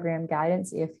share program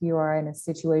guidance if you are in a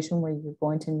situation where you're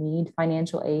going to need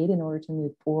financial aid in order to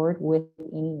move forward with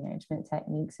any management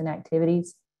techniques and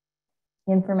activities.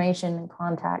 Information and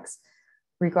contacts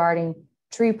regarding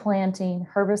tree planting,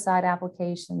 herbicide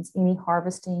applications, any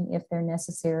harvesting if they're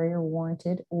necessary or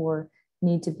warranted or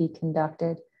need to be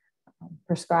conducted.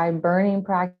 Prescribed burning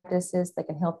practices that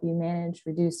can help you manage,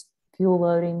 reduce fuel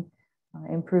loading,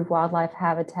 improve wildlife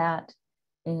habitat,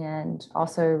 and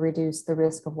also reduce the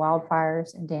risk of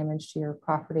wildfires and damage to your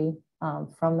property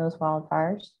from those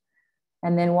wildfires.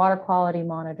 And then water quality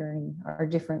monitoring are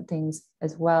different things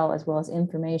as well as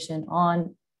information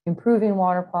on improving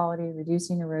water quality,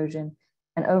 reducing erosion,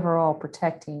 and overall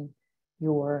protecting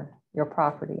your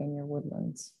property and your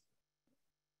woodlands.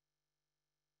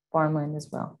 farmland as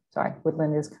well. Sorry,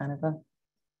 woodland is kind of a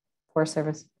Forest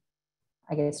Service.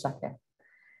 I get stuck there.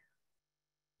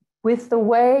 With the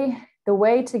way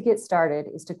to get started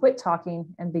is to quit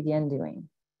talking and begin doing.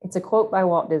 It's a quote by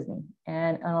Walt Disney.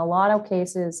 And in a lot of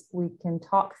cases, we can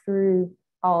talk through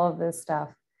all of this stuff,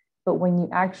 but when you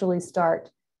actually start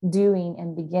doing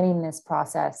and beginning this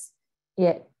process,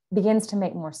 it begins to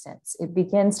make more sense. It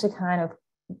begins to kind of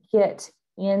get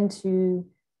into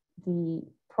the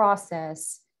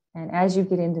process. And as you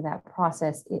get into that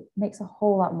process, it makes a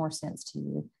whole lot more sense to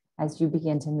you as you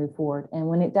begin to move forward. And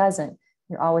when it doesn't,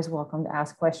 you're always welcome to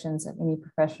ask questions of any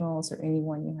professionals or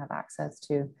anyone you have access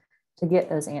to get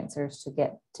those answers,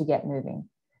 to get moving.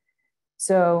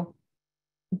 So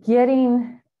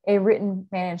getting a written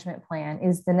management plan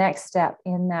is the next step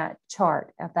in that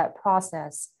chart of that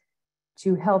process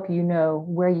to help you know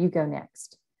where you go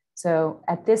next. So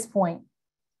at this point,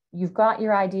 you've got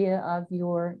your idea of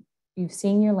you've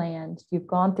seen your land, you've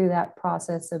gone through that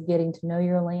process of getting to know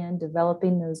your land,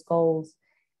 developing those goals,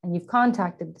 and you've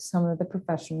contacted some of the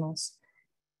professionals.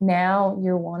 Now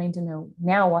you're wanting to know,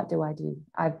 now what do I do?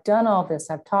 I've done all this.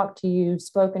 I've talked to you,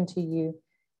 spoken to you.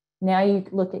 Now you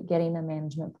look at getting a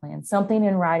management plan, something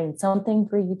in writing, something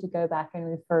for you to go back and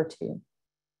refer to.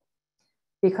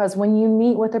 Because when you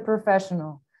meet with a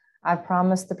professional, I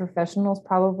promise the professional is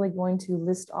probably going to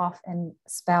list off and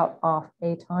spout off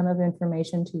a ton of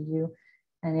information to you.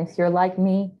 And if you're like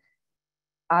me,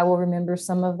 I will remember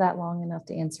some of that long enough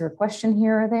to answer a question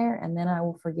here or there, and then I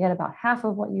will forget about half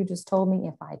of what you just told me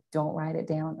if I don't write it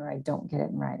down or I don't get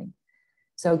it in writing.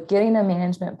 So getting a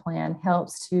management plan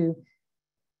helps to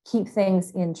keep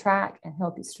things in track and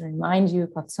helps to remind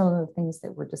you of some of the things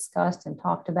that were discussed and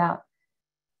talked about.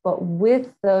 But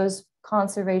with those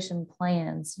conservation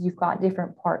plans, you've got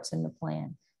different parts in the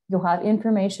plan. You'll have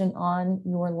information on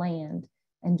your land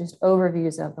and just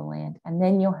overviews of the land, and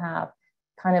then you'll have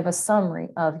kind of a summary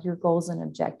of your goals and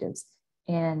objectives.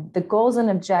 And the goals and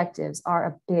objectives are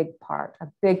a big part, a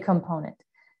big component.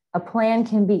 A plan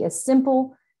can be as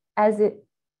simple as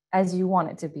you want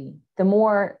it to be. The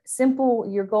more simple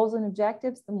your goals and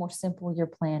objectives, the more simple your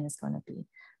plan is going to be.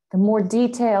 The more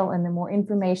detail and the more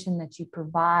information that you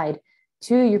provide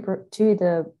to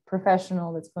the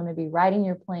professional that's going to be writing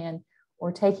your plan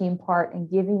or taking part in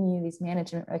giving you these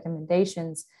management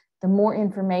recommendations, the more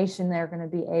information they're going to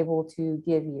be able to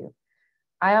give you.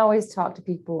 I always talk to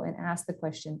people and ask the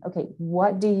question, okay,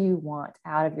 what do you want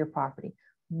out of your property?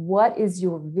 What is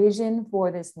your vision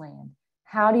for this land?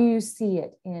 How do you see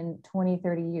it in 20,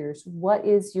 30 years? What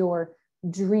is your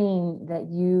dream that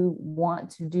you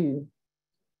want to do?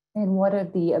 And what are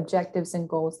the objectives and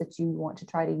goals that you want to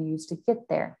try to use to get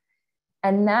there?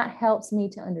 And that helps me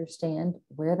to understand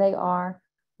where they are,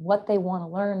 what they want to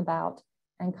learn about,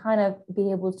 and kind of be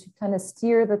able to kind of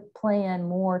steer the plan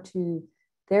more to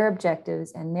their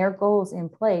objectives and their goals in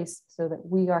place so that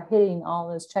we are hitting all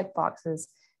those check boxes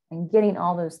and getting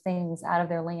all those things out of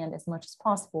their land as much as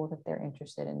possible that they're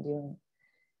interested in doing.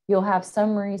 You'll have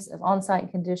summaries of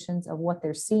on-site conditions of what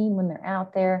they're seeing when they're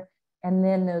out there, and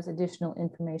then those additional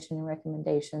information and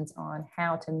recommendations on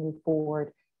how to move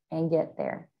forward and get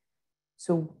there.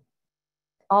 So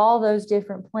all those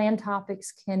different plan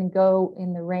topics can go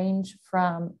in the range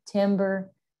from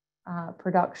timber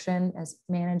production as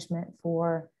management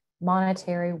for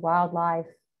monetary, wildlife,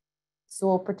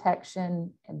 soil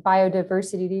protection, and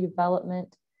biodiversity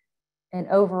development, and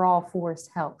overall forest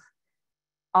health.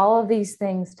 All of these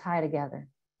things tie together.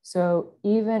 So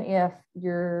even if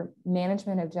your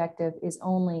management objective is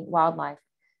only wildlife,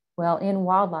 well, in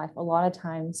wildlife, a lot of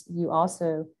times you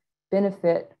also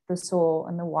benefit the soil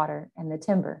and the water and the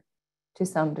timber to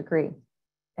some degree.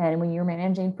 And when you're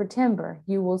managing for timber,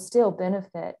 you will still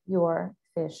benefit your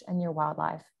fish and your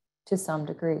wildlife to some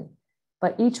degree.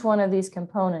 But each one of these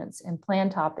components and plan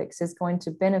topics is going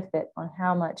to benefit on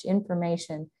how much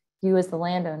information you as the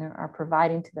landowner are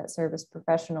providing to that service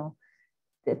professional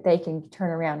that they can turn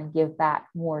around and give back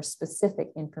more specific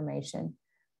information.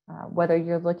 Whether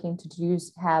you're looking to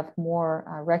have more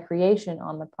recreation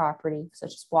on the property,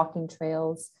 such as walking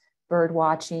trails, bird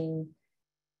watching,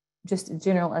 just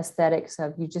general aesthetics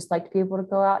of you just like to be able to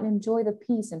go out and enjoy the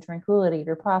peace and tranquility of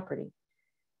your property.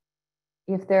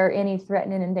 If there are any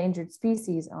threatened and endangered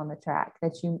species on the track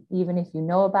that you, even if you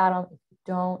know about them, if you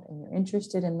don't, and you're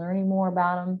interested in learning more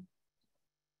about them,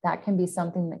 that can be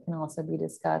something that can also be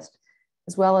discussed,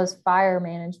 as well as fire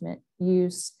management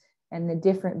use and the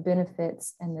different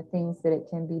benefits and the things that it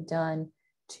can be done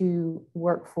to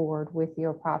work forward with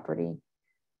your property.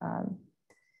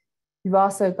 You've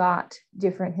also got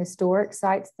different historic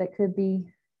sites that could be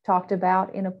talked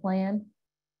about in a plan.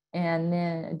 and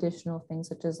then additional things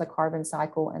such as the carbon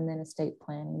cycle, and then estate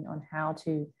planning on how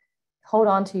to hold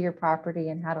on to your property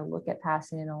and how to look at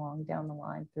passing it along down the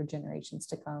line for generations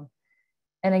to come.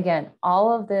 And again,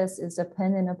 all of this is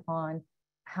dependent upon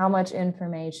how much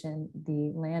information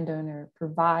the landowner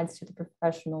provides to the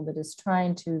professional that is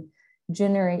trying to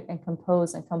generate and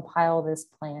compose and compile this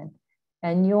plan.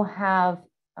 And you'll have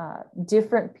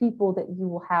different people that you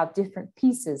will have different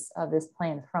pieces of this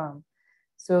plan from.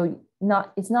 So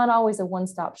it's not always a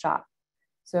one-stop shop.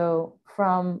 So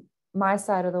from my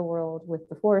side of the world with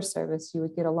the Forest Service, you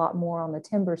would get a lot more on the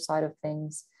timber side of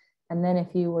things. And then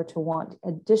if you were to want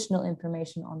additional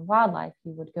information on wildlife,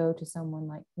 you would go to someone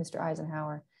like Mr.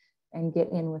 Isenhour and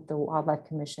get in with the Wildlife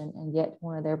Commission and get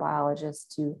one of their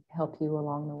biologists to help you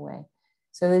along the way.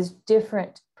 So there's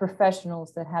different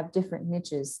professionals that have different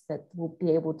niches that will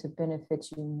be able to benefit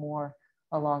you more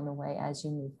along the way as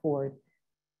you move forward.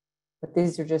 But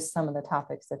these are just some of the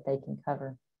topics that they can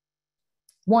cover.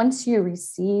 Once you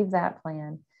receive that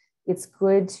plan, it's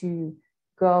good to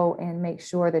go and make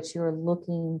sure that you're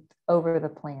looking over the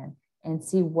plan and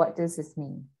see, what does this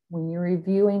mean? When you're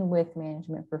reviewing with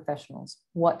management professionals,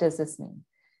 what does this mean?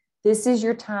 This is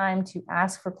your time to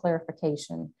ask for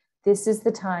clarification. This is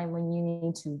the time when you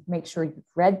need to make sure you've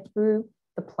read through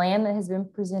the plan that has been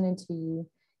presented to you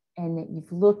and that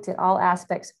you've looked at all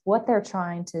aspects of what they're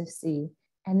trying to see.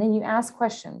 And then you ask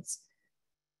questions.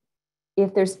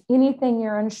 If there's anything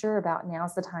you're unsure about,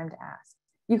 now's the time to ask.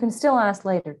 You can still ask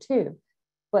later too,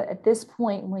 but at this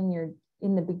point, when you're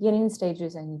in the beginning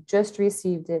stages and you just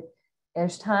received it,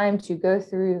 there's time to go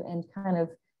through and kind of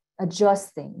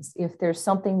adjust things. If there's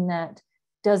something that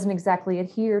doesn't exactly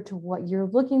adhere to what you're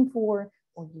looking for,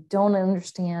 or you don't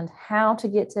understand how to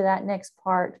get to that next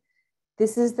part,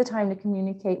 this is the time to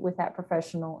communicate with that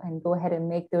professional and go ahead and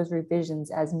make those revisions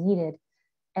as needed.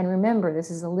 And remember, this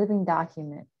is a living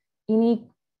document. Any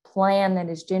plan that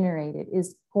is generated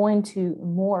is going to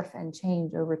morph and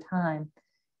change over time.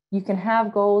 You can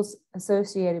have goals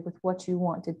associated with what you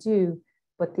want to do,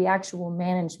 but the actual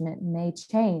management may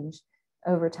change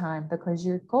over time because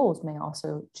your goals may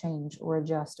also change or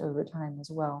adjust over time as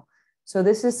well. So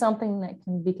this is something that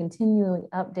can be continually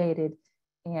updated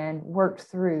and worked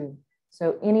through.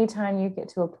 So anytime you get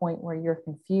to a point where you're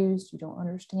confused, you don't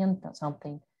understand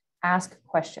something, ask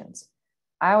questions.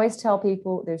 I always tell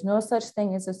people there's no such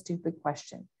thing as a stupid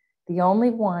question. The only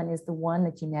one is the one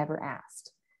that you never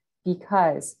asked.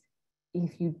 Because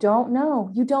if you don't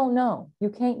know, you don't know. You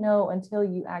can't know until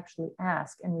you actually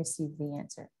ask and receive the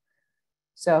answer.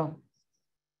 So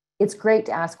it's great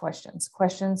to ask questions.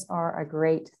 Questions are a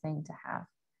great thing to have.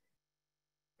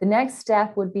 The next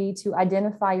step would be to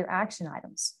identify your action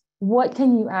items. What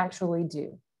can you actually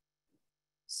do?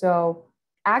 So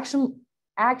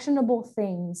actionable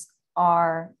things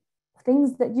are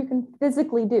things that you can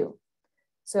physically do.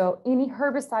 So any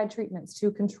herbicide treatments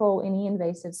to control any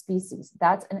invasive species,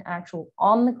 that's an actual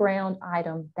on the ground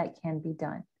item that can be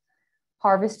done.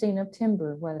 Harvesting of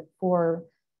timber,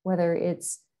 whether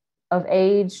it's of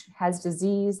age, has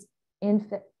disease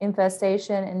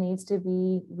infestation and needs to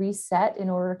be reset in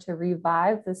order to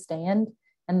revive the stand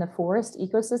and the forest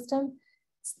ecosystem,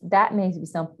 that may be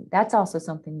something, that's also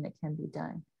something that can be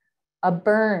done. A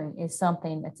burn is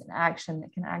something that's an action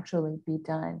that can actually be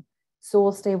done.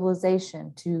 Soil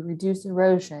stabilization to reduce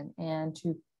erosion and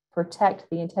to protect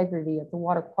the integrity of the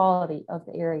water quality of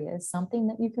the area is something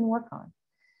that you can work on,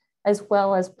 as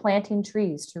well as planting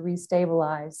trees to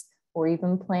restabilize, or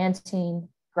even planting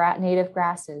native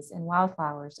grasses and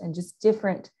wildflowers and just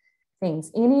different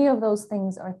things. Any of those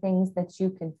things are things that you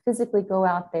can physically go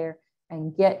out there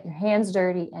and get your hands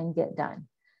dirty and get done.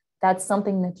 That's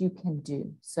something that you can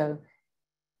do. So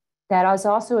that is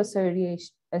also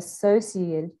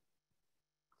associated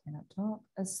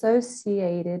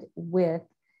with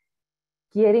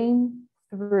getting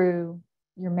through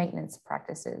your maintenance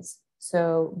practices.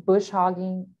 So bush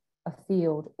hogging a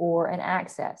field or an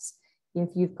access.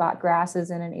 If you've got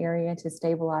grasses in an area to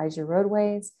stabilize your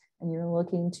roadways and you're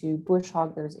looking to bush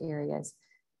hog those areas,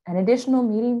 and additional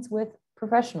meetings with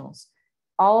professionals,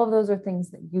 all of those are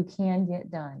things that you can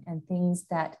get done and things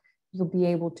that you'll be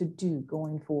able to do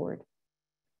going forward.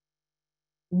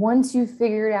 Once you've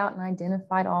figured out and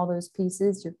identified all those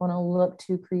pieces, you're going to look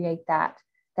to create that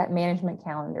management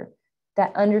calendar,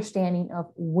 that understanding of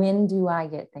when do I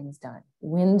get things done?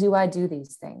 When do I do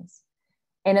these things?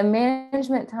 And a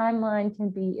management timeline can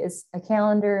be a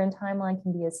calendar and timeline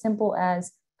can be as simple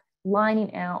as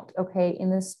lining out, okay, in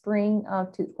the spring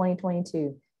of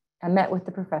 2022, I met with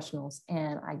the professionals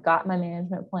and I got my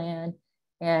management plan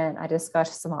and I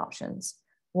discussed some options.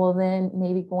 Well, then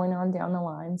maybe going on down the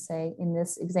line, say in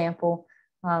this example,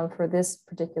 for this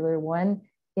particular one.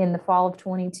 In the fall of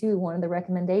 22, one of the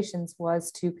recommendations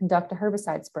was to conduct a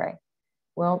herbicide spray.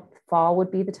 Well, fall would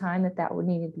be the time that that would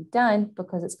need to be done,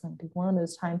 because it's going to be one of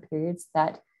those time periods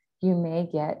that you may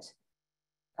get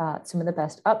some of the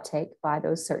best uptake by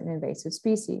those certain invasive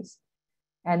species.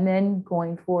 And then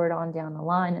going forward on down the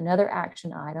line, another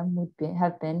action item would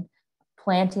have been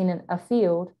planting a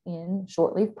field in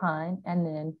shortleaf pine and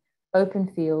then open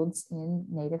fields in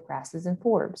native grasses and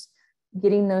forbs,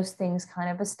 getting those things kind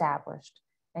of established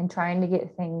and trying to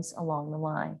get things along the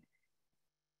line.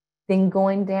 Then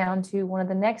going down to one of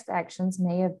the next actions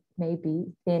may be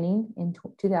thinning in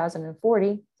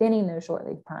 2040, thinning those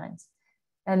shortleaf pines,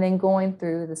 and then going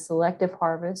through the selective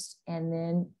harvest and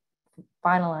then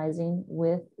finalizing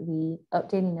with the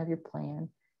updating of your plan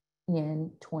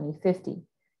in 2050.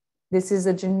 This is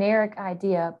a generic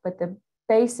idea, but the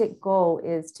basic goal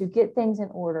is to get things in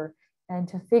order and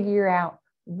to figure out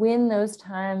when those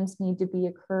times need to be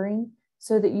occurring,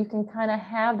 so that you can kind of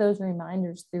have those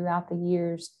reminders throughout the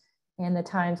years and the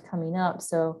times coming up.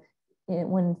 So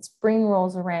when spring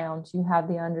rolls around, you have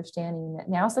the understanding that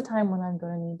now's the time when I'm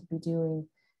going to need to be doing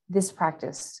this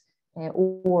practice,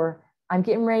 or I'm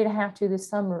getting ready to have to this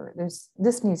summer,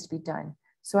 this needs to be done.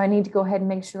 So I need to go ahead and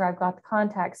make sure I've got the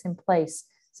contacts in place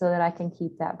so that I can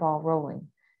keep that ball rolling.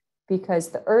 Because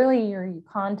the earlier you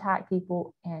contact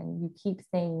people and you keep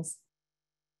things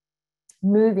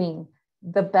moving,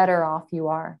 the better off you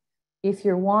are. If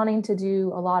you're wanting to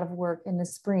do a lot of work in the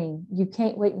spring, you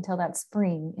can't wait until that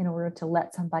spring in order to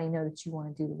let somebody know that you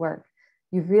want to do the work.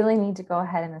 You really need to go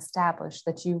ahead and establish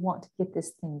that you want to get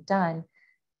this thing done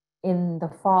in the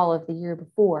fall of the year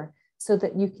before, so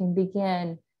that you can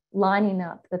begin lining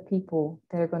up the people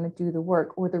that are going to do the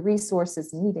work or the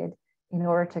resources needed in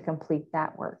order to complete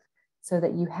that work, so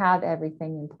that you have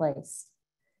everything in place.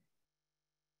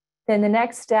 Then the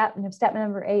next step, step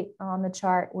number 8 on the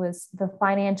chart, was the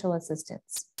financial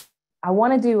assistance. I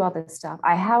want to do all this stuff.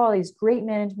 I have all these great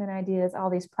management ideas, all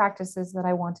these practices that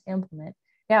I want to implement.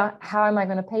 Now, how am I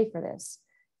going to pay for this?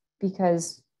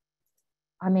 Because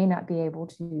I may not be able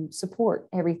to support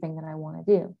everything that I want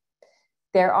to do.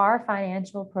 There are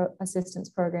financial assistance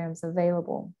programs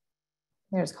available.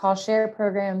 There's cost share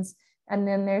programs, and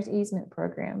then there's easement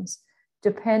programs.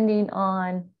 Depending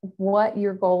on what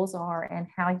your goals are and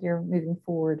how you're moving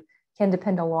forward, can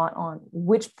depend a lot on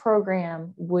which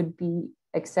program would be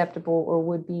acceptable or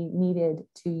would be needed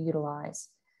to utilize.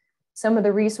 Some of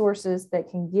the resources that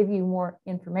can give you more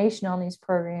information on these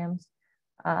programs,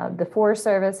 the Forest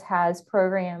Service has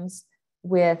programs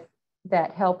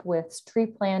that help with tree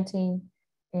planting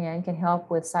and can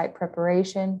help with site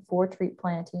preparation for tree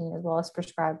planting, as well as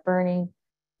prescribed burning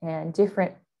and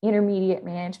different intermediate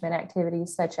management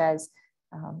activities, such as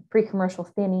pre-commercial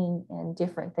thinning and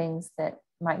different things that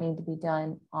might need to be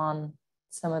done on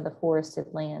some of the forested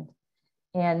land.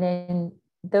 And then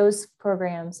those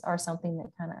programs are something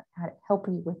that kind of help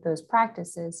you with those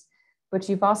practices. But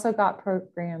you've also got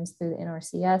programs through the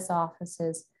NRCS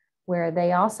offices where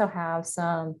they also have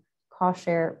some cost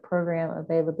share program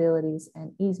availabilities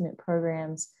and easement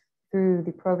programs through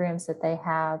the programs that they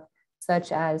have,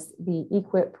 such as the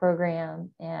EQIP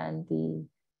program and the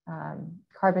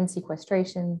carbon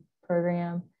sequestration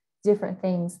program, different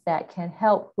things that can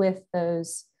help with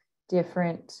those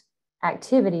different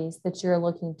activities that you're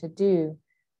looking to do.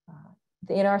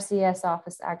 The NRCS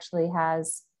office actually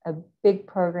has a big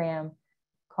program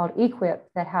called EQIP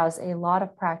that has a lot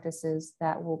of practices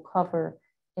that will cover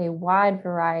a wide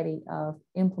variety of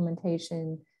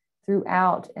implementation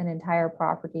throughout an entire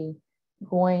property,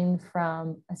 going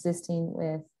from assisting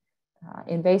with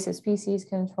invasive species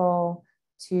control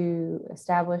to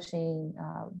establishing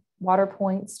water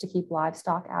points to keep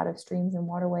livestock out of streams and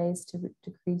waterways to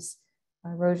decrease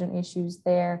erosion issues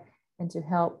there, and to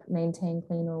help maintain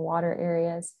cleaner water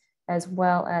areas, as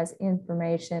well as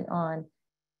information on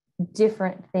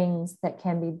different things that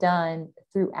can be done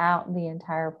throughout the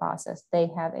entire process. They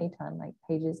have a ton, like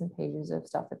pages and pages of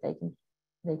stuff that they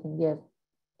can give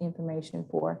information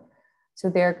for. So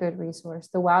they're a good resource.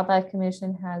 The Wildlife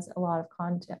Commission has a lot of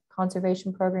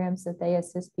conservation programs that they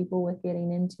assist people with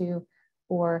getting into,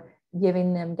 or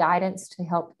giving them guidance to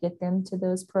help get them to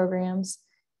those programs.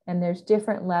 And there's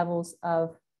different levels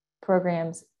of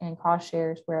programs and cost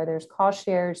shares, where there's cost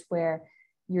shares where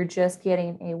you're just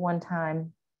getting a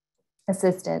one-time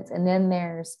assistance. And then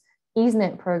there's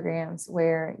easement programs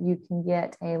where you can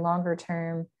get a longer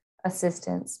term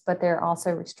assistance, but there are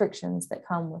also restrictions that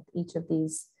come with each of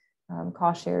these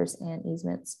cost shares and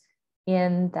easements,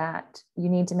 in that you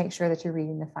need to make sure that you're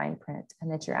reading the fine print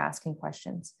and that you're asking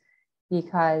questions,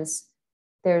 because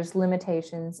there's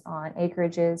limitations on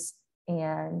acreages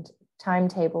and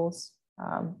timetables.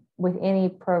 With any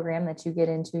program that you get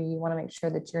into, you want to make sure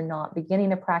that you're not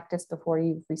beginning a practice before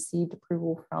you've received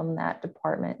approval from that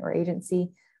department or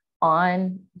agency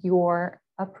on your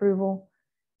approval,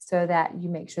 so that you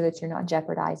make sure that you're not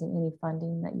jeopardizing any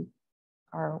funding that you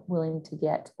are willing to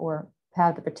get or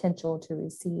have the potential to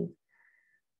receive.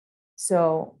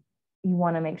 So you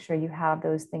want to make sure you have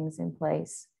those things in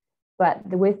place. But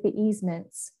with the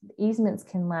easements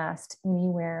can last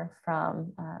anywhere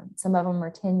from, some of them are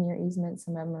 10-year easements,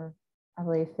 some of them are, I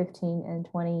believe, 15 and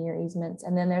 20-year easements.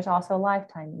 And then there's also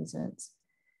lifetime easements.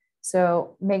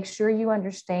 So make sure you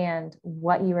understand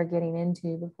what you are getting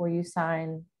into before you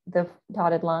sign the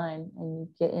dotted line and you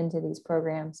get into these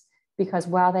programs, because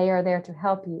while they are there to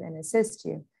help you and assist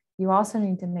you, you also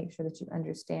need to make sure that you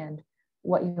understand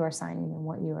what you are signing and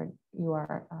what you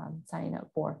are signing up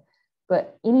for.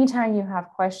 But anytime you have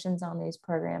questions on these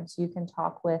programs, you can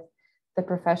talk with the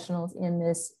professionals in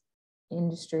this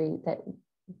industry that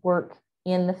work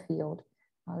in the field.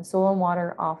 Soil and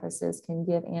water offices can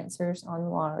give answers on a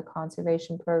lot of the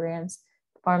conservation programs.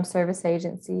 Farm Service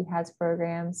Agency has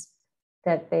programs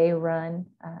that they run.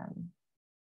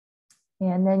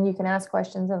 And then you can ask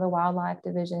questions of the Wildlife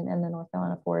Division and the North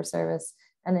Carolina Forest Service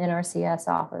and the NRCS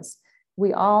office.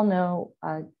 We all know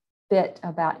a bit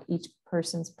about each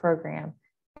person's program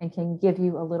and can give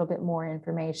you a little bit more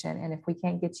information. And if we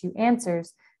can't get you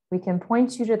answers, we can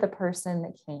point you to the person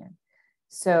that can.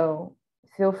 So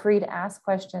feel free to ask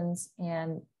questions,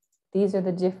 and these are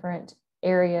the different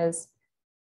areas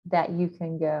that you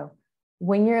can go.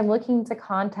 When you're looking to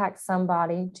contact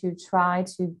somebody to try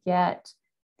to get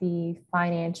the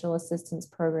financial assistance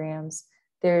programs,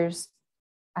 I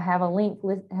have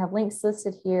links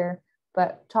listed here,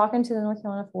 but talking to the North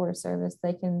Carolina Forest Service,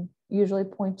 they can usually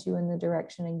point you in the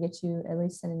direction and get you at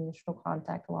least an initial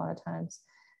contact a lot of times.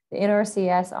 The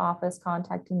NRCS office,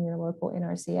 contacting your local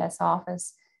NRCS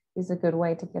office is a good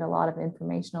way to get a lot of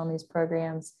information on these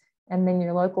programs. And then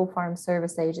your local Farm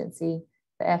Service Agency,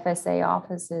 the FSA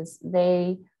offices,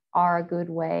 they are a good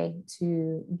way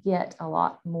to get a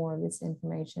lot more of this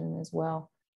information as well.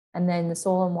 And then the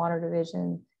Soil and Water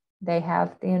Division, they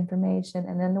have the information,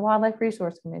 and then the Wildlife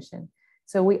Resource Commission.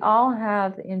 So we all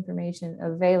have the information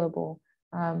available,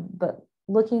 but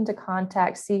looking to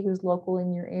contact, see who's local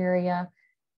in your area,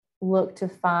 look to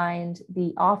find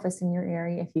the office in your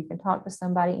area. If you can talk to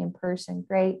somebody in person,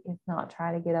 great. If not,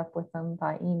 try to get up with them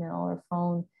by email or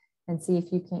phone and see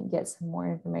if you can get some more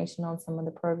information on some of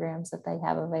the programs that they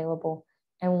have available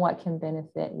and what can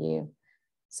benefit you.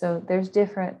 So there's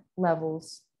different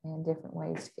levels and different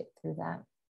ways to get through that.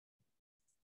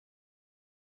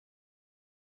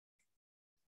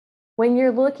 When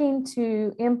you're looking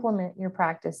to implement your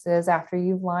practices after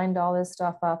you've lined all this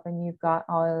stuff up and you've got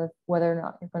all of whether or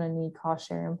not you're going to need cost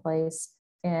share in place,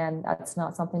 and that's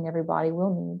not something everybody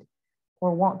will need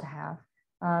or want to have,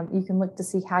 you can look to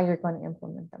see how you're going to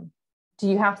implement them. Do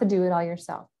you have to do it all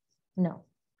yourself? No,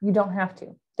 you don't have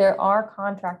to. There are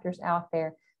contractors out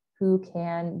there who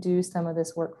can do some of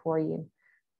this work for you.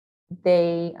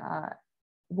 They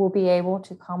will be able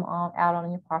to come out on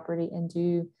your property and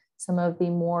do some of the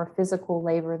more physical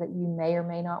labor that you may or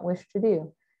may not wish to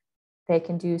do. They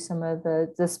can do some of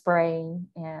the spraying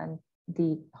and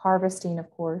the harvesting, of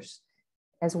course,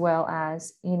 as well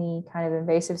as any kind of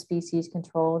invasive species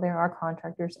control. There are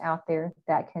contractors out there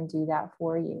that can do that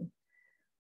for you.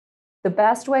 The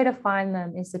best way to find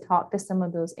them is to talk to some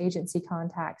of those agency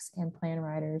contacts and plan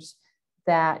writers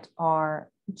that are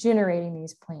generating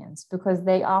these plans, because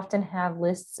they often have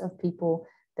lists of people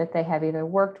that they have either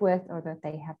worked with or that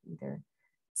they have either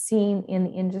seen in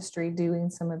the industry doing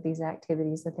some of these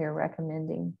activities that they're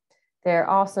recommending. There are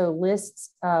also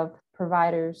lists of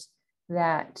providers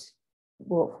that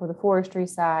will, for the forestry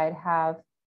side, have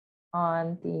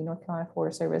on the North Carolina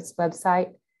Forest Service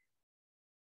website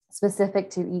specific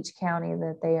to each county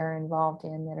that they are involved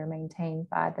in that are maintained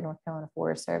by the North Carolina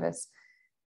Forest Service.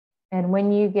 And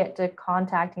when you get to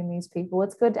contacting these people,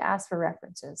 it's good to ask for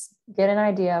references, get an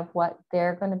idea of what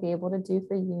they're going to be able to do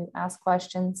for you, ask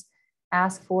questions,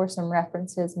 ask for some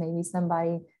references, maybe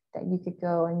somebody that you could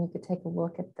go and you could take a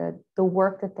look at the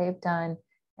work that they've done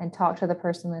and talk to the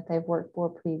person that they've worked for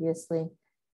previously.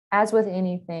 As with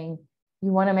anything,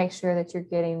 you want to make sure that you're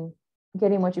getting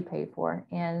what you paid for,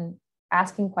 and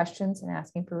asking questions and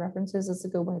asking for references is a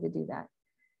good way to do that.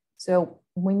 So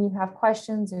when you have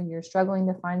questions or you're struggling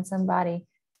to find somebody,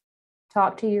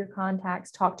 talk to your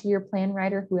contacts, talk to your plan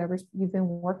writer, whoever you've been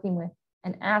working with,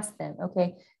 and ask them,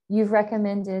 okay, you've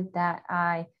recommended that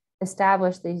I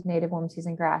establish these native warm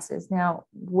season grasses. Now,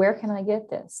 where can I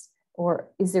get this? Or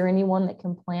is there anyone that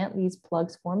can plant these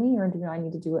plugs for me, or do I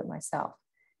need to do it myself?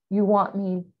 You want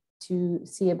me to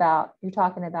see about, you're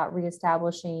talking about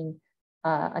reestablishing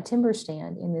a timber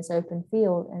stand in this open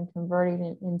field and converting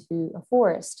it into a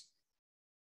forest.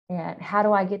 And how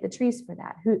do I get the trees for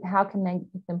that? How can I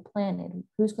get them planted?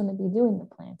 Who's going to be doing the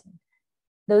planting?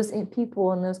 Those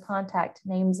people and those contact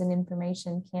names and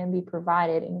information can be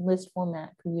provided in list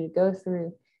format for you to go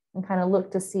through and kind of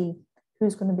look to see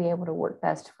who's going to be able to work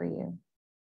best for you.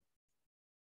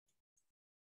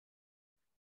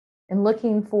 And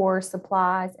looking for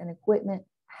supplies and equipment,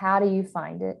 how do you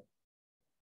find it?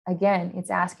 Again,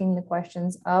 it's asking the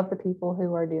questions of the people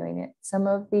who are doing it. Some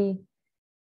of the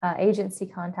agency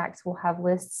contacts will have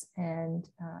lists and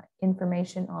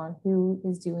information on who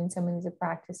is doing some of these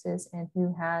practices and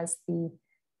who has the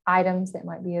items that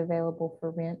might be available for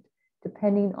rent,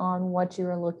 depending on what you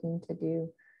are looking to do.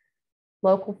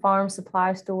 Local farm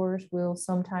supply stores will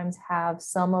sometimes have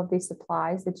some of the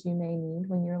supplies that you may need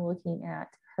when you're looking at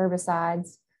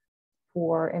herbicides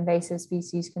for invasive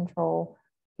species control,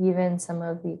 even some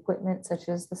of the equipment such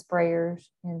as the sprayers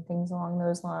and things along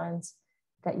those lines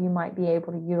that you might be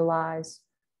able to utilize.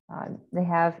 They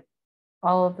have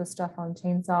all of the stuff on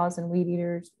chainsaws and weed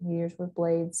eaters with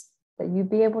blades that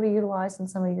you'd be able to utilize in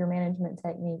some of your management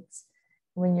techniques.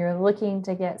 When you're looking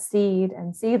to get seed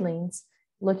and seedlings,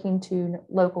 looking to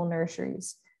local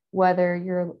nurseries. Whether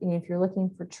if you're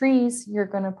looking for trees, you're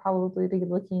going to probably be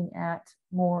looking at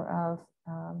more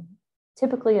of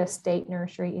typically a state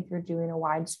nursery if you're doing a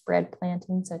widespread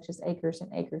planting, such as acres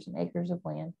and acres and acres of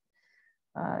land.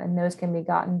 And those can be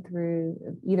gotten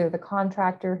through either the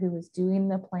contractor who is doing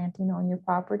the planting on your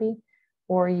property,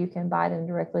 or you can buy them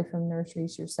directly from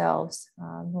nurseries yourselves.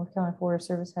 North Carolina Forest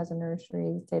Service has a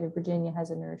nursery, the state of Virginia has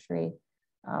a nursery,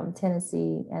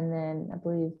 Tennessee, and then I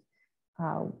believe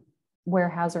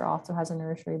Weyerhaeuser also has a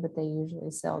nursery, but they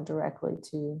usually sell directly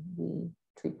to the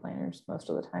tree planters most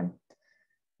of the time.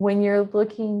 When you're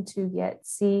looking to get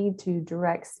seed, to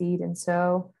direct seed and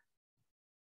sow,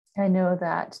 I know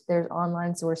that there's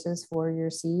online sources for your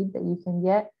seed that you can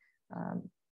get.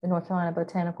 The North Carolina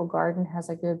Botanical Garden has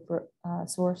a good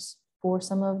source for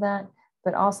some of that,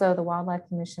 but also the Wildlife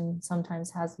Commission sometimes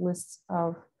has lists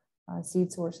of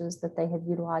seed sources that they have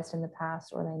utilized in the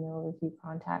past, or they know of a few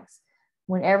contacts.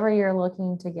 Whenever you're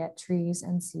looking to get trees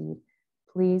and seed,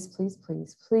 please, please,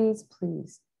 please, please,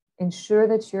 please ensure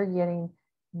that you're getting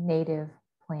native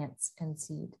plants and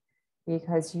seed,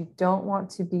 because you don't want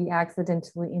to be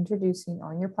accidentally introducing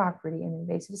on your property an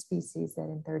invasive species that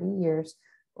in 30 years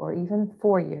or even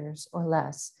 4 years or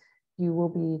less, you will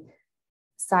be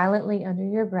silently under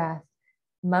your breath,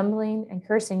 mumbling and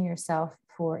cursing yourself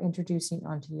for introducing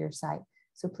onto your site.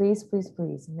 So please, please,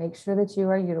 please make sure that you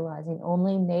are utilizing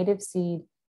only native seed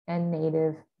and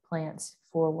native plants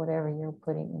for whatever you're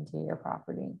putting into your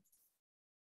property.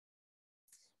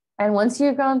 And once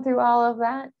you've gone through all of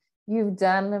that, you've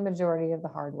done the majority of the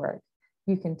hard work.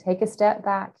 You can take a step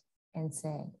back and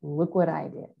say, look what I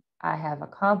did. I have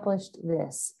accomplished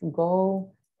this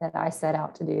goal that I set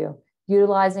out to do,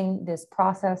 utilizing this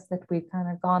process that we've kind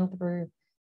of gone through.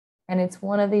 And it's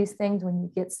one of these things, when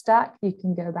you get stuck, you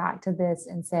can go back to this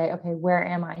and say, okay, where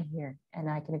am I here? And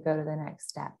I can go to the next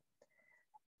step.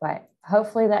 But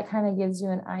hopefully that kind of gives you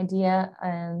an idea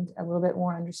and a little bit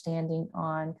more understanding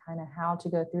on kind of how to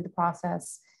go through the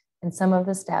process and some of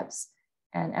the steps.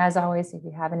 And as always, if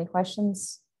you have any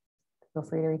questions, feel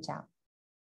free to reach out.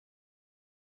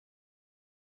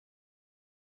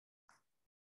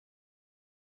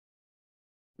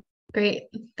 Great.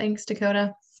 Thanks,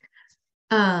 Dakota.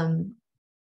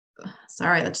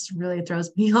 Sorry, that just really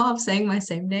throws me off saying my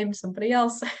same name to somebody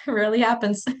else. It rarely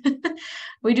happens.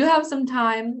 We do have some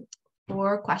time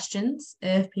for questions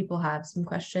if people have some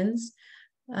questions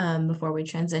before we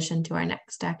transition to our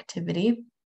next activity.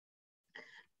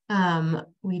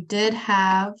 We did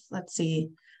have, let's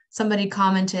see, somebody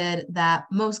commented that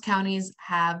most counties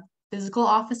have physical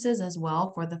offices as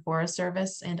well for the Forest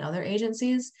Service and other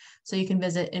agencies. So you can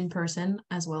visit in person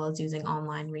as well as using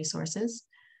online resources.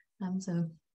 So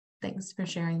thanks for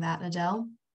sharing that, Adele.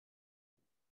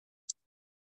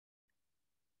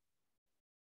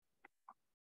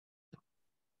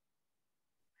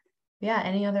 Yeah,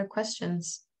 any other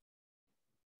questions?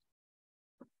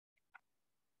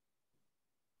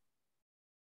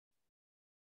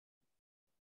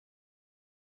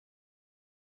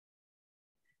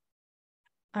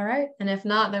 All right, and if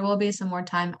not, there will be some more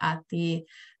time at the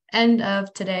end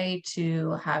of today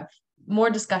to have more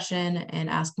discussion and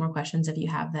ask more questions if you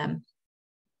have them.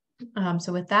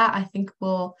 So with that, I think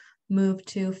we'll move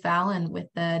to Fallon with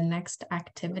the next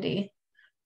activity.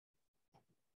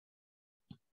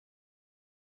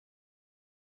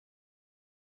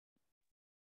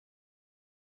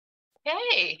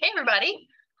 Hey everybody.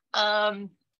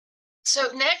 So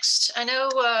next, I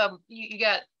know you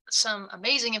got some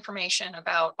amazing information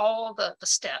about all the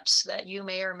steps that you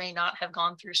may or may not have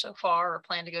gone through so far or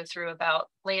plan to go through about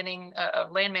land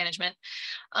management.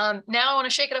 Now I want to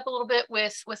shake it up a little bit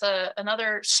with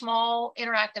another small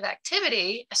interactive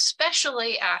activity,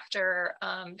 especially after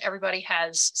everybody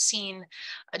has seen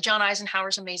John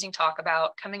Isenhour's amazing talk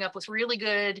about coming up with really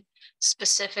good,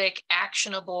 specific,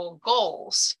 actionable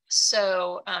goals.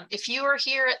 So if you were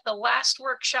here at the last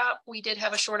workshop, we did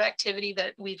have a short activity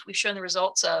that we've shown the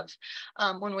results of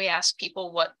when we asked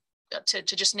people what to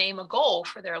just name a goal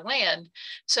for their land.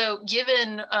 So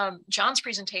given John's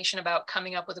presentation about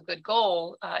coming up with a good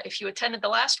goal, if you attended the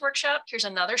last workshop, here's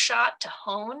another shot to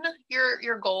hone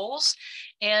your goals.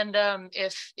 And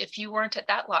if you weren't at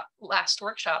that last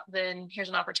workshop, then here's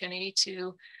an opportunity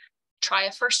to try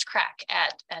a first crack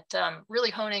at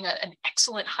really honing an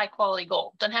excellent high quality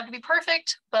goal. Doesn't have to be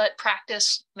perfect, but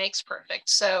practice makes perfect.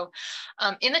 So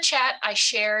in the chat, I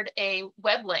shared a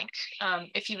web link.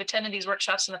 If you've attended these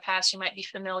workshops in the past, you might be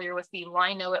familiar with the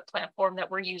Linowit platform that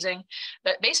we're using.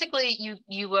 But basically,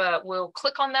 you will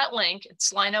click on that link.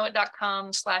 It's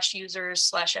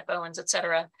linowit.com/users/FONs,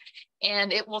 etc.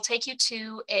 And it will take you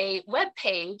to a web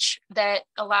page that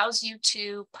allows you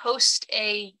to post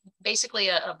basically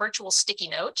a virtual sticky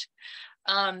note.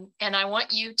 And I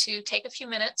want you to take a few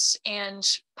minutes and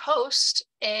post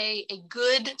a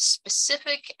good,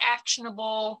 specific,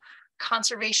 actionable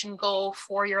conservation goal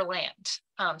for your land.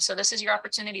 So this is your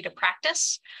opportunity to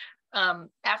practice.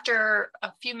 After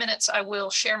a few minutes, I will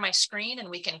share my screen and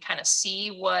we can kind of see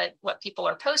what people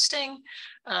are posting.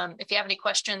 If you have any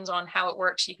questions on how it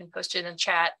works, you can post it in the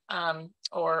chat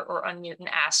or unmute and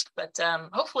ask. But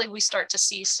hopefully we start to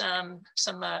see some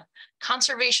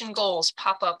conservation goals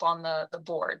pop up on the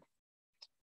board.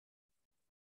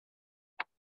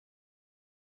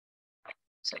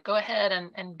 So go ahead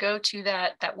and go to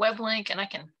that web link, and I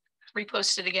can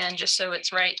repost it again just so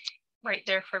it's right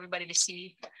there for everybody to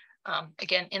see.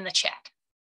 Again, in the chat.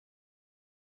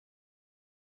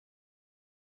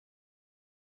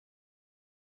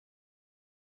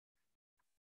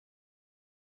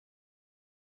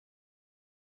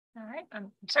 All right,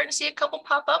 I'm starting to see a couple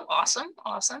pop up. Awesome,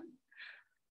 awesome.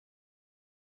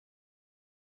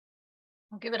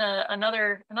 I'll give it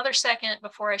another second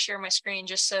before I share my screen,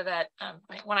 just so that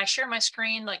when I share my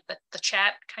screen, like the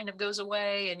chat kind of goes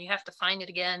away and you have to find it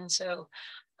again. So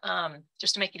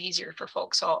just to make it easier for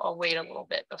folks, I'll wait a little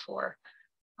bit before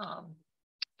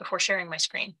sharing my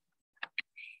screen.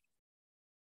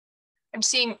 I'm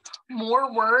seeing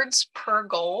more words per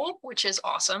goal, which is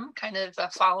awesome, kind of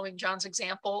following John's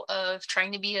example of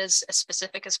trying to be as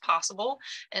specific as possible,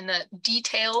 and the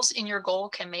details in your goal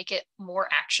can make it more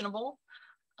actionable.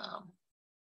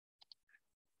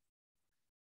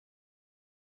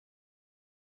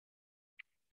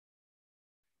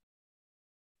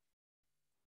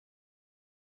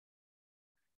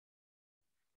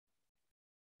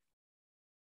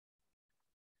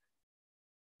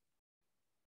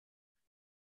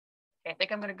 I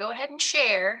think I'm going to go ahead and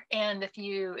share. And if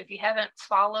you haven't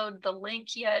followed the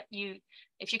link yet,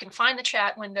 if you can find the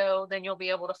chat window, then you'll be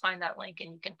able to find that link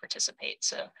and you can participate.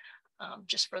 So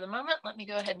just for the moment, let me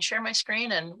go ahead and share my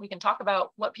screen and we can talk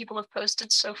about what people have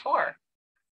posted so far.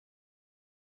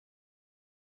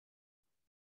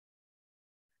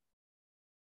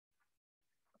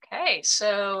 Okay,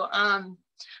 so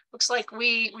looks like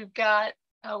we've got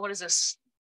what is this?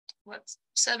 What's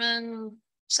seven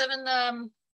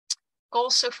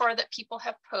goals so far that people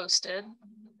have posted. Let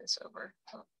me move this over.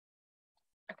 Oh,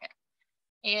 okay.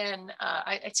 And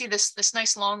I see this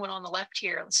nice long one on the left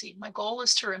here. Let's see. My goal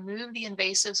is to remove the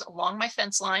invasives along my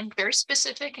fence line. Very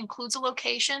specific, includes a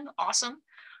location. Awesome.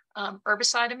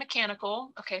 Herbicide and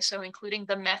mechanical. Okay, so including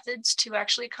the methods to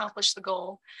actually accomplish the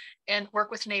goal, and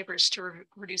work with neighbors to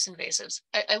reduce invasives.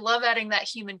 I love adding that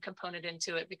human component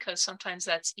into it because sometimes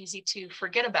that's easy to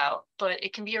forget about, but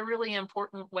it can be a really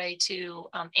important way to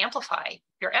amplify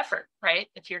your effort, right?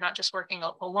 If you're not just working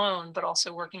alone, but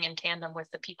also working in tandem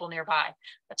with the people nearby.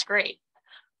 That's great.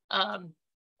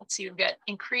 Let's see, we've got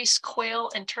increased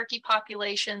quail and turkey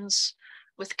populations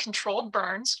with controlled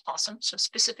burns. Awesome. So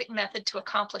specific method to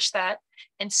accomplish that,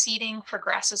 and seeding for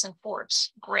grasses and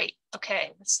forbs. Great.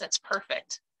 Okay, that's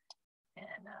perfect. And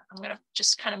I'm going to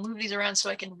just kind of move these around so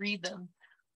I can read them.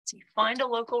 Let's see, find a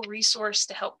local resource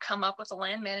to help come up with a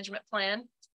land management plan.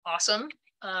 Awesome.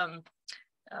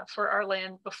 For our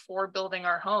land before building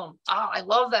our home. I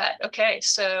love that. Okay,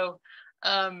 so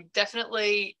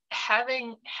definitely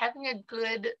having a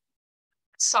good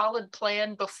solid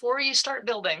plan before you start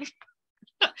building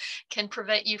can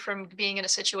prevent you from being in a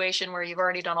situation where you've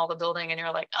already done all the building and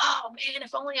you're like, oh man,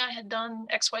 if only I had done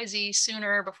XYZ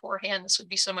sooner beforehand, this would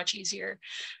be so much easier.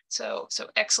 So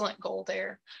excellent goal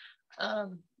there.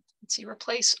 Let's see,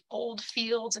 replace old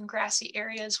fields and grassy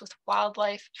areas with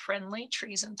wildlife friendly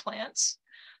trees and plants.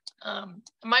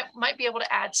 Might be able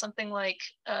to add something like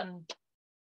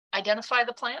identify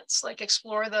the plants, like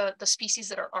explore the species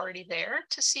that are already there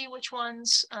to see which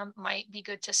ones might be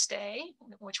good to stay,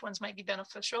 which ones might be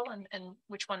beneficial, and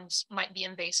which ones might be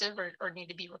invasive or need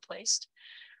to be replaced.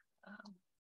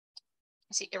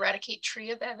 Let's see, eradicate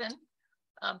tree of Evan.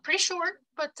 Pretty short,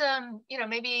 but you know,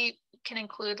 maybe can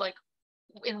include like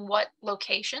in what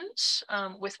locations,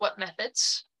 with what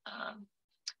methods. Let's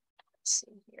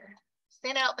see here.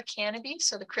 Thin out the canopy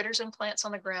so the critters and plants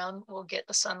on the ground will get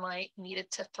the sunlight needed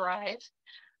to thrive.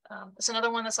 That's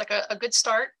another one that's like a good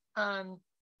start.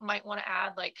 Might want to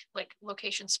add like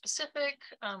location specific,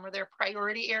 or there are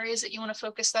priority areas that you want to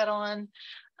focus that on,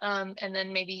 and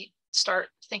then maybe start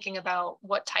thinking about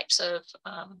what types of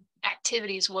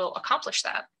activities will accomplish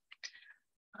that.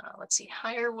 Let's see,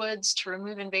 hire woods to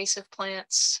remove invasive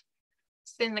plants,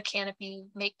 thin the canopy,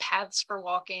 make paths for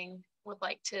walking. Would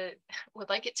like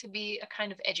it to be a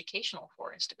kind of educational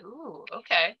forest. Ooh,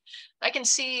 okay. I can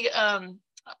see a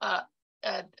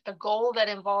goal that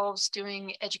involves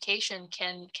doing education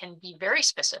can be very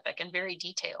specific and very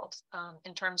detailed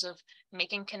in terms of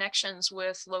making connections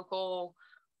with local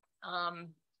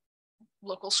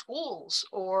schools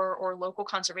or local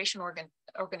conservation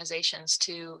organizations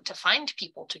to find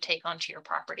people to take onto your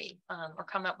property, or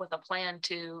come up with a plan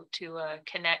to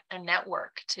connect a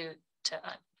network to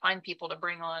find people to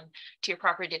bring on to your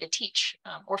property to teach,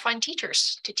 or find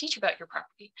teachers to teach about your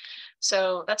property.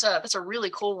 So that's a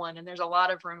really cool one, and there's a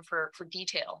lot of room for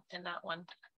detail in that one.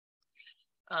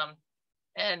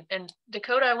 And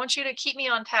Dakota, I want you to keep me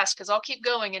on task, because I'll keep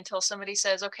going until somebody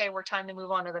says, okay, we're time to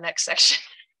move on to the next section.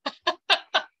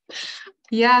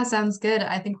 Yeah, sounds good.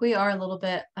 I think we are a little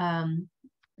bit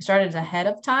started ahead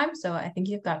of time, so I think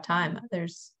you've got time.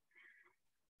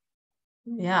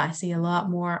 Yeah, I see a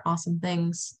lot more awesome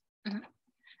things. Mm-hmm.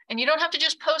 And you don't have to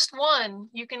just post one.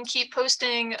 You can keep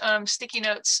posting sticky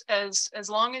notes as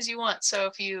long as you want.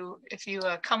 So if you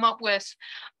come up with,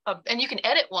 and you can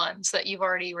edit ones that you've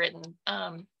already written.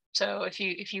 So if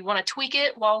you want to tweak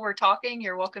it while we're talking,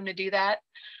 you're welcome to do that.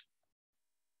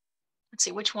 Let's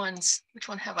see, which one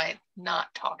have I not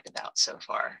talked about so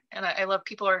far? And I love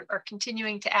people are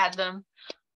continuing to add them.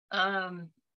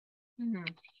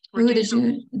 Ooh,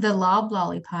 the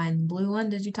loblolly pine, blue one,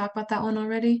 did you talk about that one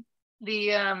already?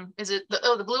 Is it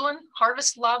the blue one?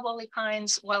 Harvest loblolly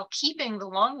pines while keeping the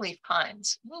longleaf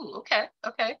pines. Ooh,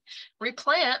 okay.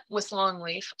 Replant with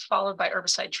longleaf followed by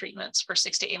herbicide treatments for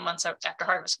 6 to 8 months after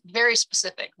harvest. Very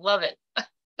specific, love it.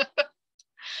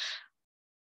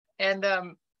 And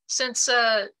since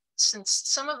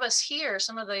some of us here,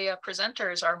 some of the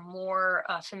presenters are more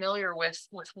familiar with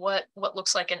what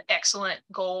looks like an excellent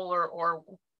goal, or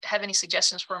have any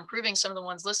suggestions for improving some of the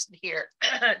ones listed here,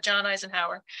 John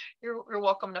Isenhour, you're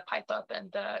welcome to pipe up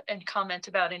and comment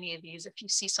about any of these if you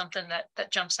see something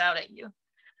that jumps out at you.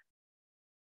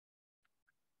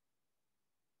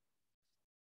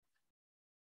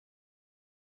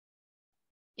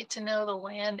 Get to know the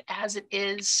land as it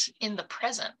is in the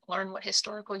present. Learn what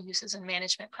historical uses and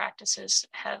management practices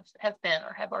have been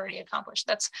or have already accomplished.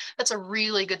 That's a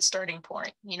really good starting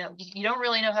point. You know, you don't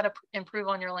really know how to improve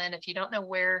on your land if you don't know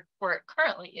where it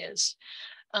currently is,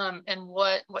 and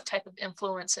what type of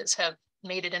influences have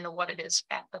made it into what it is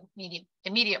at the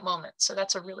immediate moment. So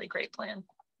that's a really great plan.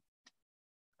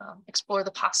 Explore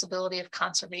the possibility of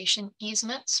conservation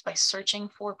easements by searching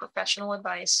for professional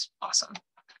advice. Awesome.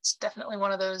 It's definitely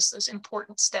one of those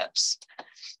important steps.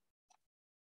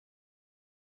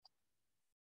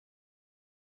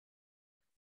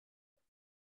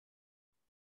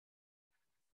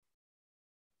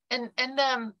 And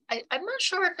I'm not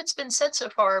sure if it's been said so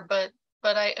far, but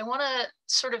I want to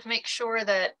sort of make sure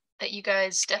that you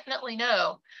guys definitely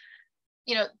know,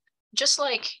 you know, just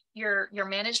like your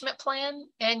management plan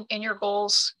and your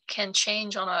goals can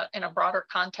change in a broader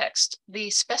context, the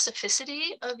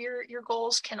specificity of your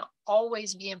goals can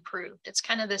always be improved. It's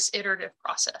kind of this iterative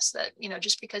process that, you know,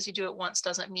 just because you do it once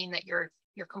doesn't mean that you're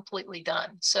completely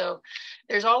done. So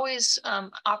there's always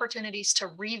opportunities to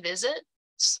revisit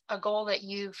a goal that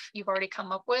you've already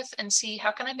come up with and see,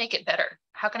 how can I make it better?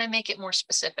 How can I make it more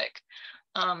specific?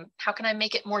 How can I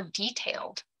make it more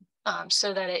detailed?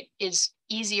 So that it is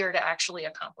easier to actually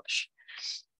accomplish.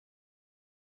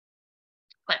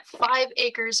 Plant 5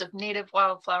 acres of native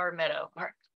wildflower meadow. All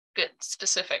right, good,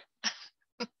 specific.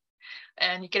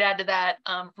 And you could add to that,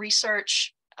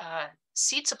 research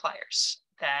seed suppliers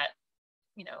that,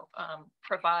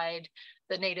 provide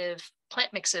the native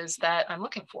plant mixes that I'm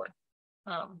looking for.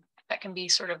 That can be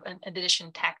sort of an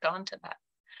addition tacked on to that.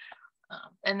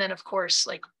 And then of course,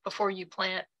 like before you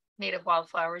plant native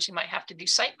wildflowers, you might have to do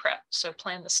site prep. So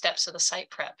plan the steps of the site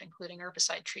prep, including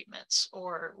herbicide treatments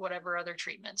or whatever other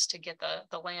treatments to get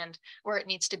the land where it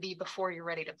needs to be before you're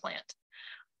ready to plant.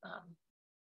 I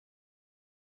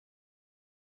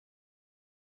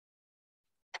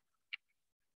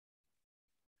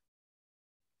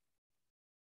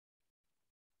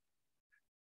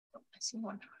see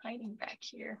one hiding back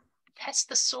here. Test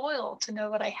the soil to know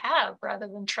what I have rather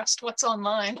than trust what's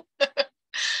online.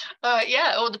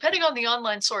 Yeah, well, depending on the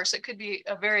online source, it could be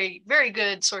a very, very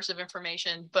good source of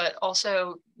information, but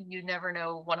also you never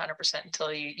know 100%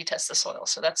 until you test the soil.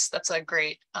 So that's a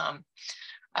great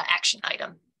action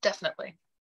item, definitely.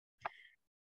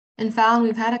 And Fallon,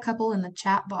 we've had a couple in the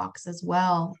chat box as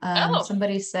well. Oh.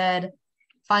 Somebody said,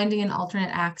 finding an alternate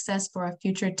access for a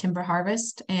future timber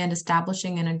harvest and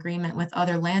establishing an agreement with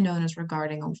other landowners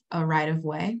regarding a right of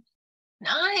way.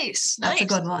 Nice. That's a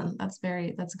good one. That's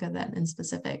good that in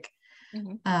specific.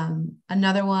 Mm-hmm.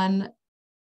 Another one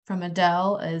from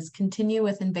Adele is continue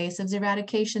with invasives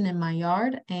eradication in my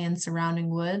yard and surrounding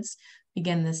woods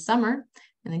begin this summer,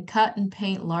 and then cut and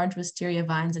paint large wisteria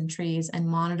vines and trees and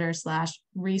monitor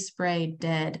 / respray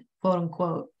dead, quote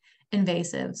unquote,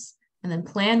 invasives, and then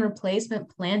plan replacement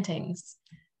plantings.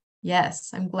 Yes,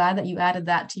 I'm glad that you added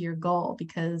that to your goal,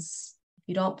 because if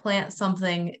you don't plant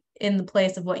something in the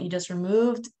place of what you just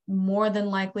removed, more than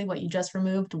likely what you just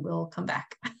removed will come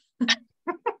back.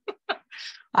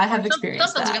 I have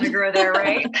experienced something's that. Something's going to grow there,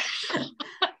 right?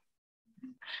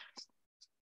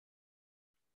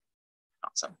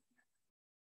 Awesome.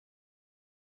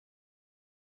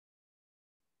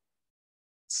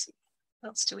 Let's see, what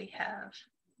else do we have?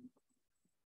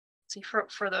 Let's see,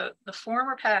 for the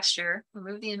former pasture,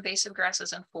 remove the invasive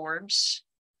grasses and forbs.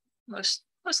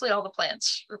 Mostly all the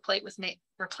plants replace with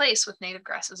native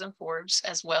grasses and forbs,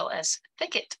 as well as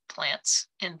thicket plants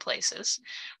in places,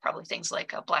 probably things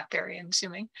like a blackberry, I'm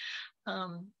assuming.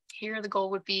 Here the goal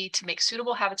would be to make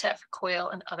suitable habitat for quail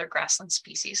and other grassland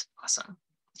species. Awesome.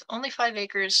 It's only 5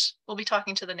 acres. We'll be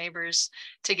talking to the neighbors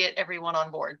to get everyone on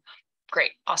board.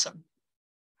 Great, awesome.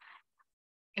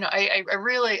 I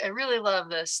really love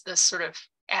this sort of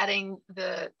adding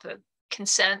the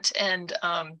consent and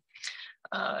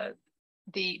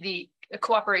the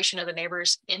cooperation of the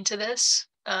neighbors into this,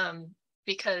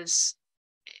 because,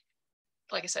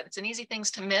 like I said, it's an easy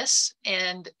things to miss,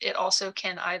 and it also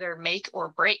can either make or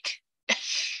break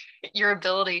your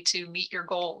ability to meet your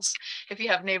goals. If you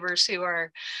have neighbors who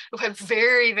have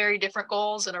very, very different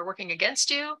goals and are working against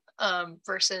you,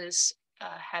 versus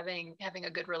having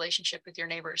a good relationship with your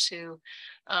neighbors who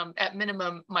at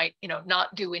minimum might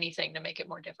not do anything to make it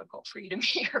more difficult for you to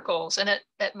meet your goals, and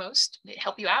at most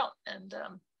help you out and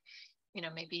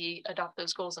maybe adopt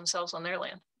those goals themselves on their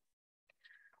land.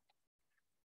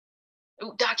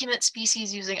 Ooh, document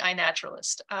species using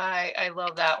iNaturalist. I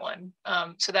love that one.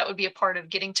 So that would be a part of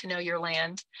getting to know your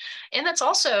land, and that's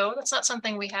not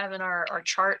something we have in our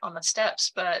chart on the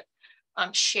steps, but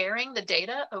sharing the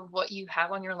data of what you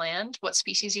have on your land, what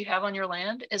species you have on your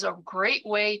land, is a great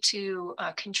way to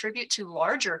contribute to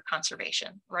larger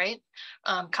conservation, right?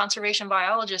 Conservation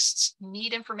biologists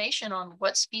need information on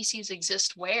what species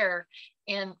exist where,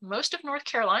 and most of North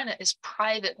Carolina is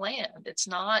private land. It's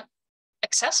not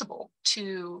accessible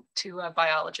to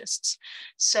biologists.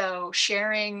 So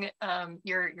sharing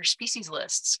your species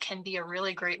lists can be a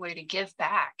really great way to give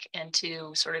back and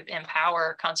to sort of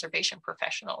empower conservation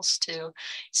professionals to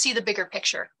see the bigger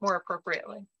picture more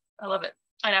appropriately. I love it.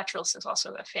 iNaturalist is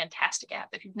also a fantastic app.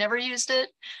 If you've never used it,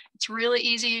 it's really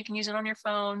easy. You can use it on your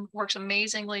phone. Works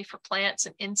amazingly for plants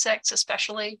and insects,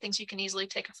 especially things you can easily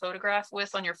take a photograph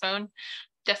with on your phone.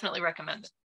 Definitely recommend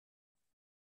it.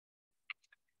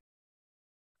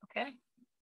 Okay,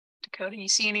 Dakota, you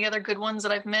see any other good ones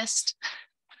that I've missed?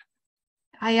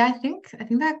 I think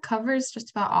that covers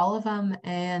just about all of them.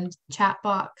 And chat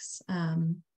box,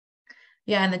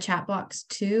 yeah, in the chat box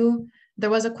too, there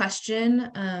was a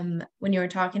question when you were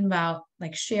talking about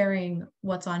like sharing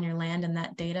what's on your land and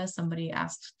that data. Somebody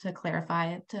asked to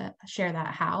clarify it, to share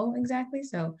that how exactly.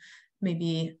 So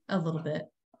maybe a little bit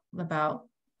about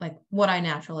like what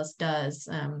iNaturalist does.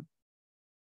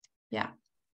 Yeah.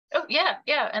 Oh yeah,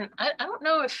 and I don't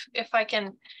know if I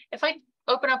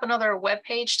open up another web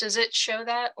page, does it show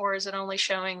that, or is it only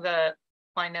showing the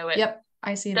I know it? Yep,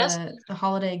 I see the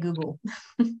holiday Google.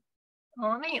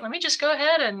 Well, let me just go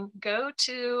ahead and go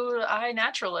to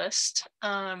iNaturalist.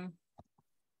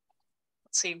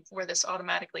 let's see where this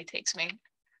automatically takes me.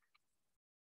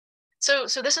 So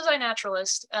this is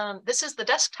iNaturalist. This is the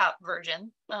desktop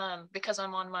version because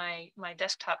I'm on my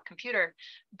desktop computer,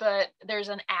 but there's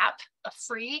an app, a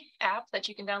free app that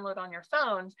you can download on your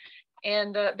phone.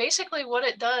 And basically what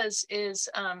it does is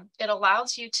it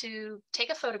allows you to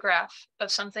take a photograph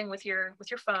of something with your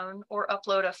phone or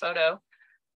upload a photo.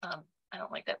 I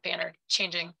don't like that banner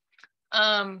changing.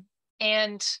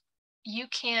 And you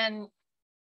can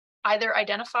either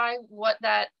identify what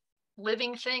that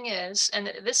living thing is,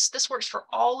 and this works for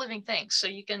all living things. So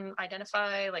you can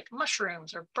identify like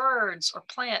mushrooms or birds or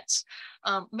plants,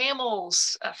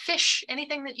 mammals, fish,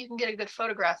 anything that you can get a good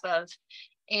photograph of.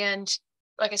 And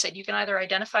like I said, you can either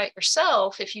identify it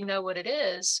yourself if you know what it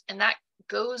is, and that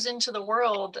goes into the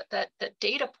world, that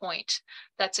data point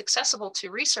that's accessible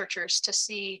to researchers to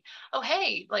see, oh,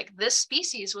 hey, like this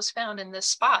species was found in this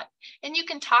spot. And you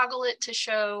can toggle it to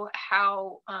show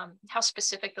how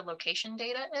specific the location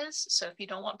data is. So if you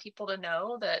don't want people to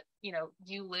know that, you know,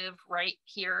 you live right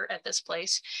here at this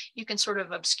place, you can sort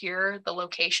of obscure the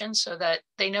location so that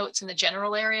they know it's in the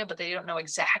general area, but they don't know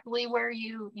exactly where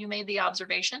you made the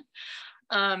observation.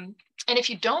 And if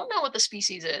you don't know what the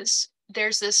species is,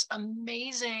 there's this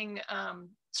amazing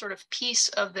sort of piece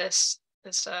of this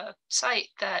site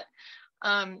that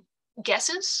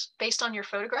guesses based on your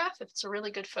photograph. If it's a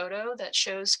really good photo that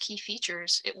shows key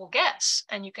features, it will guess,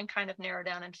 and you can kind of narrow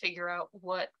down and figure out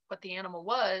what the animal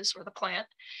was or the plant.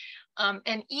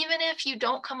 And even if you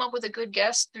don't come up with a good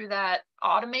guess through that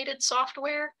automated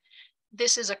software,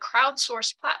 this is a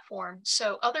crowdsourced platform,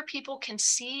 so other people can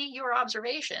see your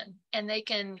observation and they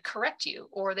can correct you,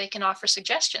 or they can offer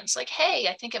suggestions like, hey,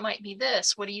 I think it might be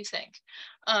this. What do you think?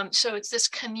 So it's this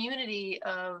community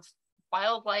of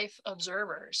wildlife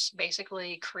observers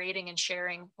basically creating and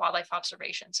sharing wildlife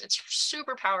observations. It's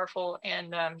super powerful.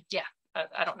 And yeah,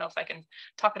 I don't know if I can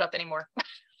talk it up anymore.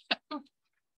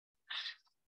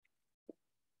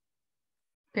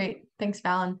 Great, thanks,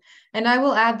 Fallon. And I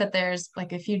will add that there's,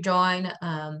 like, if you join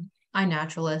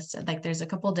iNaturalist, like there's a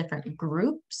couple different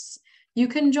groups you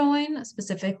can join.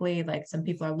 Specifically, like some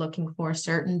people are looking for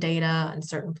certain data in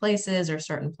certain places or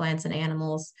certain plants and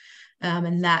animals,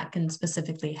 and that can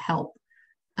specifically help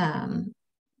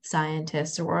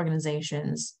scientists or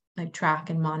organizations like track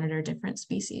and monitor different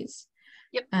species.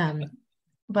 Yep.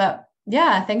 But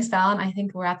yeah, thanks, Fallon. I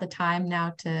think we're at the time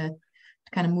now to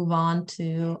kind of move on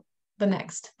to the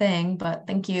next thing, but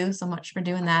thank you so much for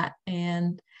doing that.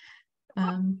 And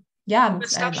yeah, I'm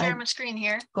stop sharing my screen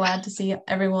here. Glad to see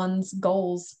everyone's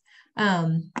goals. But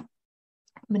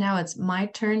now it's my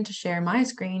turn to share my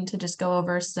screen to just go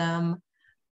over some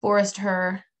Forest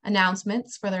Her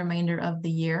announcements for the remainder of the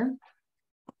year.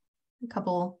 A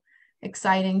couple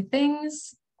exciting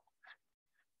things.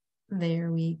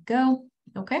 There we go.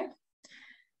 Okay.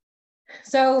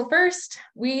 So first,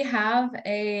 we have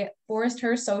a Forest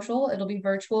Her social. It'll be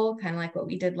virtual, kind of like what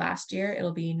we did last year.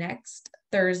 It'll be next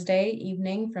Thursday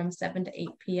evening from 7 to 8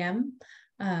 p.m.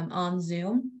 On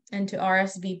Zoom. And to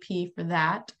RSVP for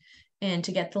that and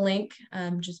to get the link,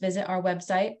 just visit our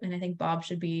website. And I think Bob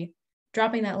should be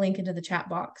dropping that link into the chat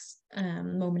box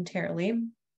momentarily.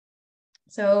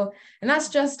 So, and that's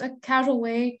just a casual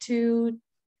way to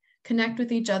connect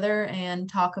with each other and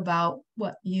talk about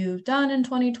what you've done in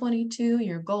 2022,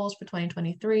 your goals for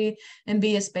 2023, and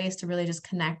be a space to really just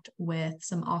connect with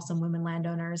some awesome women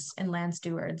landowners and land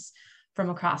stewards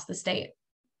from across the state.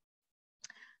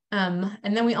 And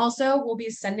then we also will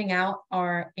be sending out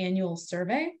our annual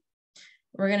survey.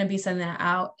 We're going to be sending that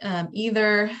out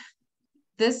either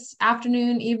this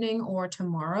afternoon, evening, or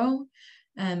tomorrow.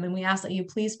 And we ask that you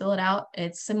please fill it out.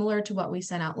 It's similar to what we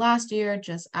sent out last year,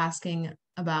 just asking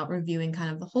about reviewing kind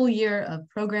of the whole year of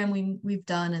program we've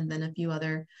done, and then a few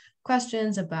other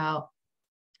questions about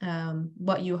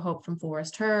what you hope from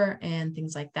Forest Her and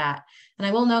things like that. And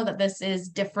I will note that this is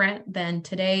different than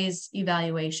today's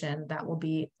evaluation that will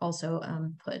be also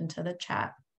put into the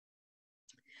chat.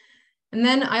 And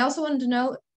then I also wanted to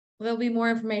note there'll be more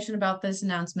information about this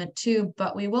announcement too,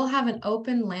 but we will have an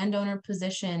open landowner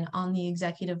position on the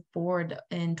executive board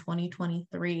in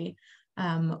 2023.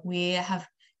 We have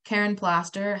Karen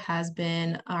Plaster has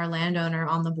been our landowner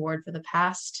on the board for the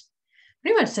past,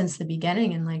 pretty much since the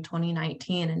beginning in like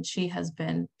 2019. And she has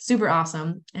been super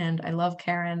awesome. And I love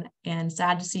Karen and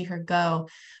sad to see her go,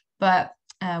 but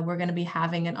we're going to be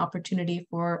having an opportunity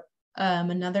for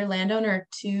another landowner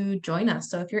to join us.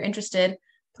 So if you're interested,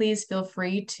 please feel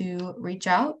free to reach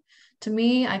out to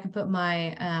me. I can put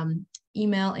my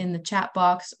email in the chat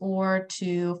box, or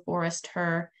to Forest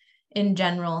Her in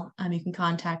general. You can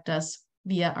contact us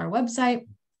via our website.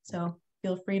 So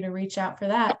feel free to reach out for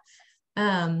that.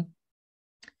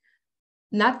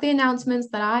 that's the announcements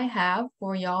that I have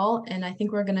for y'all. And I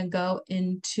think we're going to go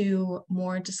into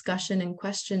more discussion and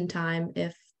question time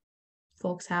if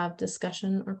folks have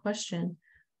discussion or question.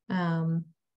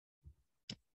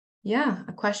 Yeah,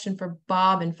 a question for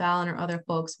Bob and Fallon or other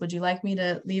folks. Would you like me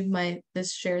to leave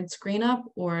this shared screen up,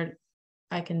 or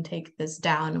I can take this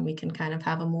down and we can kind of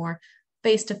have a more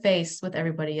face-to-face with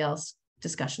everybody else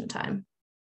discussion time?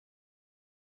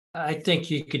 I think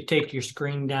you could take your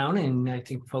screen down, and I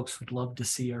think folks would love to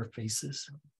see our faces.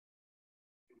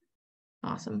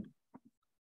 Awesome.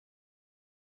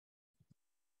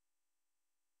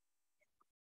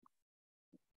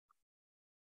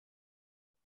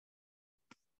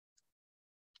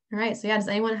 All right, so yeah, does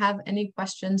anyone have any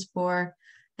questions for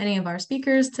any of our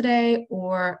speakers today,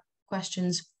 or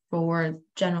questions for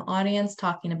general audience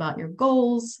talking about your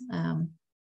goals?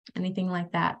 Anything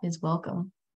like that is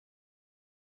welcome.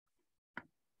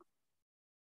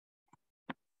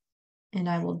 And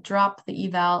I will drop the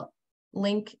eval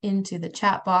link into the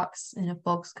chat box, and if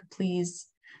folks could please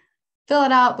fill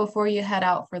it out before you head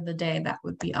out for the day, that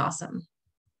would be awesome.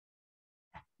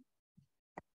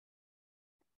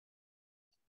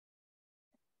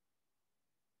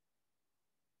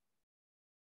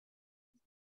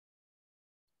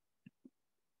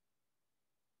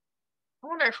 I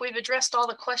wonder if we've addressed all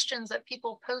the questions that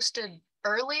people posted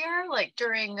earlier, like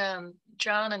during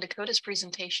John and Dakota's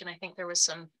presentation. I think there was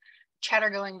some chatter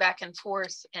going back and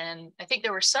forth, and I think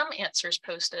there were some answers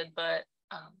posted, but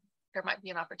there might be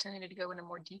an opportunity to go into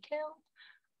more detail.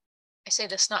 I say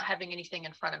this not having anything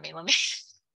in front of me. Let me.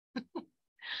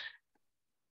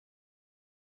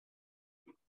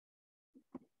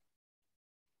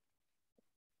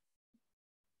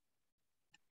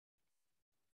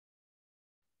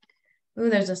 Ooh,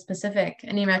 there's a specific,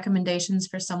 any recommendations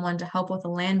for someone to help with a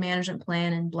land management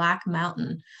plan in Black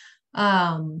Mountain?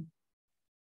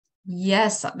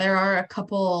 Yes, there are a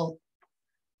couple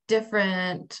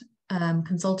different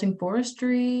consulting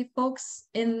forestry folks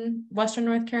in Western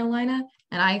North Carolina,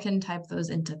 and I can type those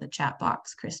into the chat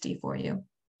box, Christy, for you.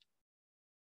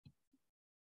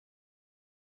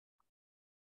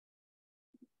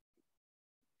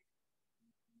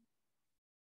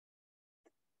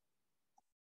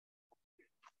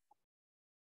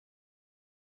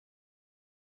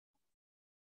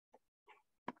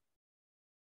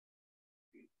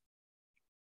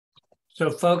 So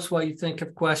folks, while you think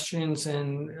of questions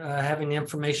and having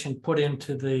information put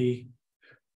into the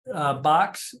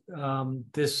box,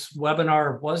 this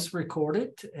webinar was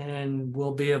recorded and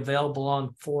will be available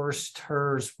on Forest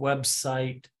Her's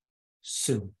website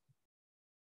soon.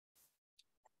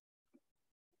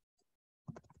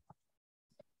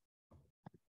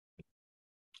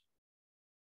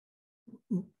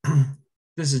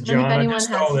 This is John. I just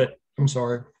saw that. I'm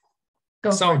sorry. I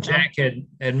saw Jack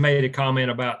had made a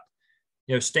comment about,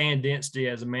 you know, stand density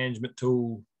as a management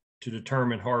tool to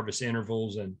determine harvest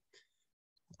intervals. And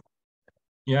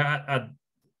yeah, I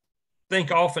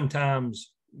think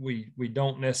oftentimes we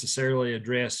don't necessarily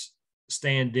address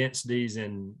stand densities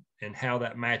and how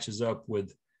that matches up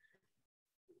with,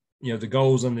 you know, the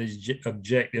goals and the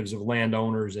objectives of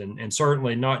landowners, and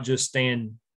certainly not just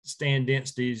stand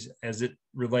densities as it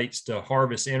relates to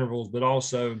harvest intervals, but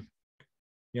also,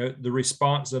 you know, the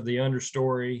response of the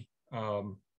understory,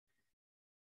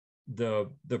 the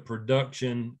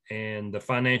production and the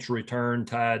financial return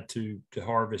tied to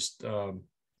harvest, to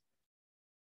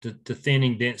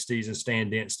thinning densities and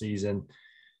stand densities. And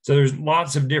so there's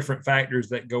lots of different factors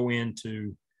that go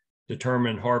into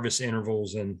determine harvest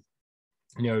intervals. And,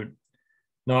 you know,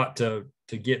 not to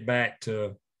get back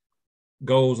to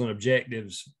goals and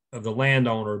objectives of the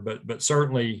landowner, but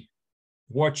certainly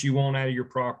what you want out of your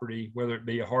property, whether it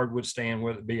be a hardwood stand,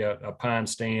 whether it be a pine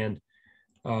stand,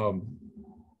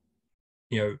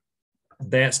 you know,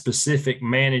 that specific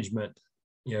management,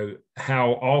 you know,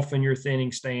 how often you're thinning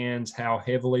stands, how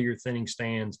heavily you're thinning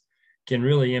stands can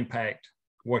really impact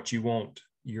what you want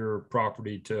your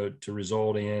property to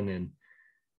result in,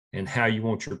 and how you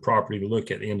want your property to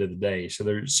look at the end of the day. So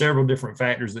there's several different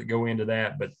factors that go into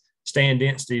that, but stand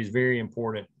density is very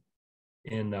important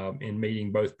in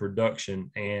meeting both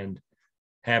production and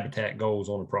habitat goals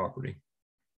on a property.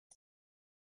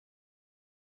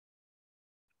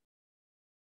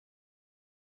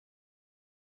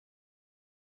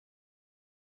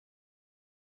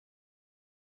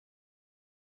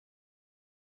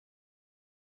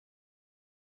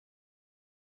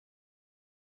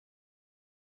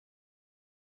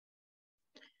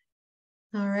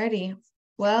 All righty.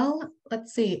 Well,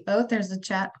 let's see. Oh, there's a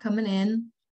chat coming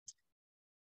in.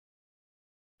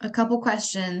 A couple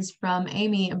questions from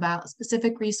Amy about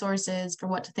specific resources for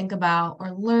what to think about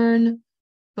or learn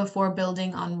before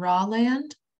building on raw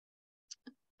land.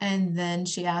 And then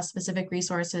she asked specific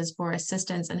resources for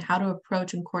assistance and how to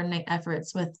approach and coordinate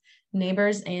efforts with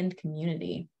neighbors and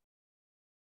community.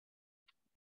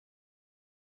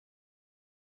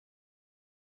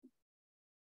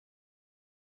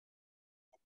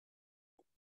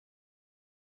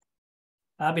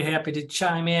 I'll be happy to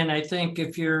chime in. I think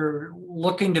if you're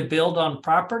looking to build on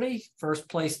property, first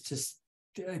place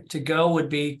to go would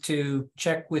be to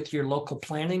check with your local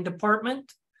planning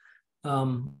department.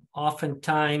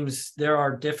 Oftentimes there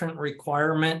are different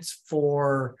requirements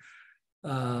for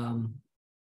building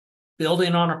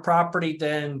on a property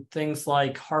than things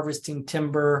like harvesting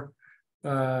timber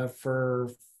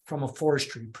from a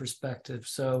forestry perspective.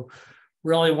 So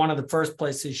really one of the first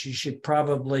places you should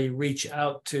probably reach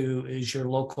out to is your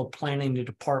local planning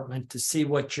department to see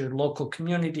what your local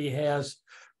community has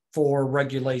for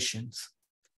regulations.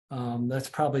 That's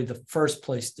probably the first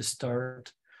place to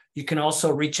start. You can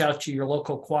also reach out to your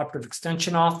local cooperative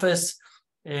extension office,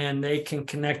 and they can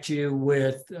connect you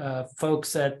with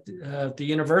folks at the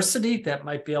university that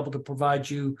might be able to provide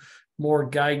you more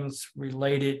guidance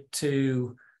related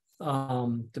to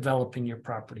developing your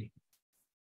property.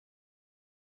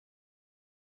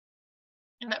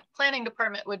 And that planning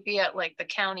department would be at like the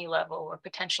county level or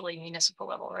potentially municipal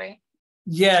level, right?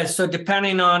 Yeah, so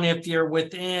depending on if you're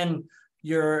within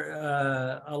your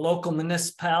a local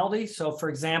municipality. So for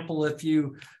example, if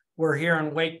you were here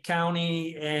in Wake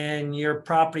County and your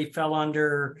property fell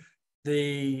under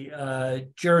the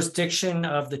jurisdiction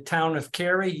of the town of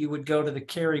Cary, you would go to the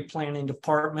Cary Planning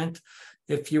Department.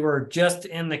 If you were just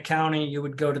in the county, you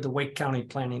would go to the Wake County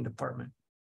Planning Department.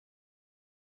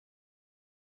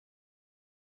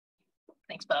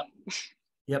 Thanks, Bob.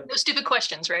 Yep. No stupid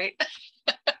questions, right?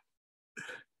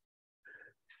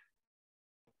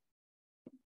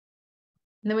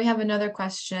 And then we have another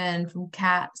question from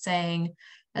Kat saying,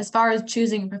 as far as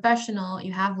choosing a professional,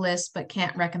 you have lists but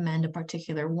can't recommend a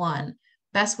particular one.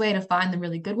 Best way to find the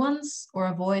really good ones or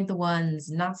avoid the ones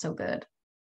not so good?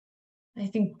 I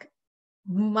think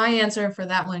my answer for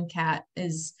that one, Kat,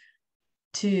 is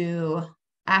to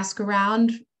ask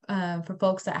around for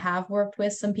folks that have worked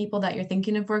with some people that you're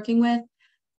thinking of working with,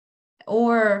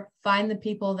 or find the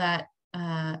people that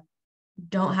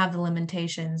don't have the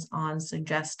limitations on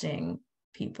suggesting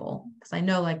people. Because I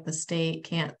know like the state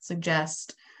can't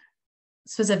suggest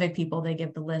specific people, they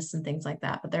give the lists and things like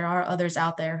that, but there are others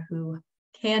out there who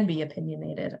can be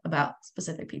opinionated about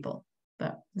specific people.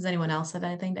 But does anyone else have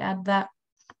anything to add to that?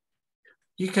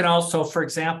 You can also, for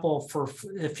example,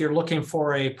 if you're looking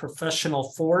for a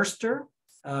professional forester,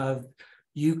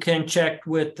 you can check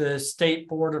with the State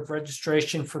Board of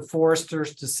Registration for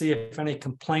Foresters to see if any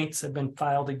complaints have been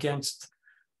filed against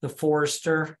the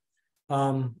forester.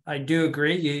 I do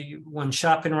agree, when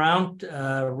shopping around,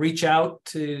 reach out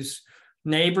to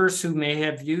neighbors who may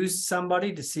have used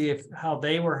somebody to see how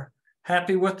they were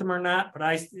happy with them or not.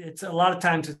 But it's a lot of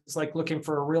times it's like looking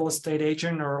for a real estate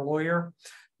agent or a lawyer.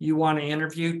 You want to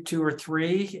interview 2 or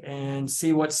 3 and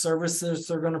see what services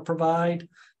they're going to provide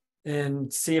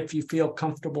and see if you feel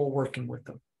comfortable working with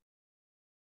them.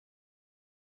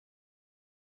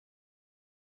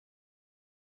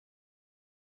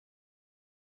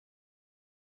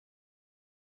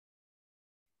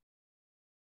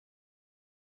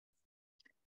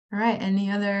 All right, any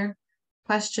other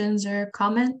questions or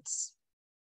comments?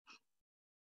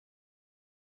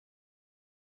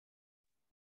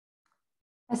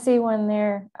 I see one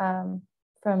there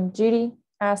from Judy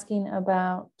asking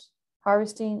about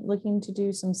harvesting, looking to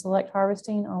do some select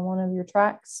harvesting on one of your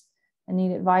tracts and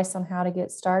need advice on how to get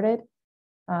started.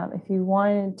 If you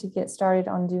wanted to get started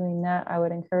on doing that, I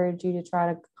would encourage you to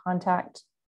try to contact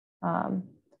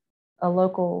a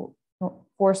local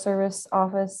Forest Service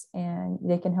office, and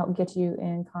they can help get you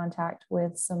in contact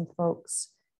with some folks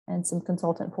and some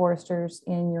consultant foresters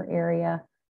in your area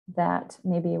that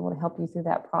may be able to help you through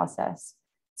that process.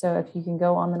 So if you can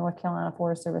go on the North Carolina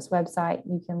Forest Service website,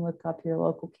 you can look up your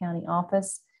local county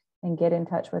office and get in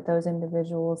touch with those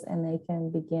individuals, and they can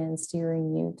begin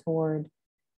steering you toward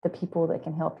the people that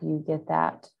can help you get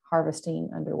that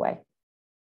harvesting underway.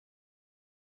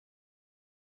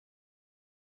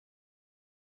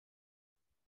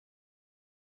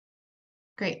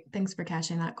 Great, thanks for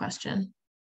catching that question.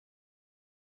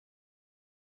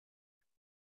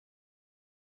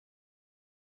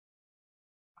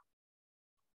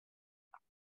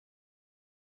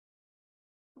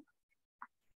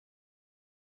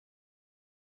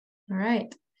 All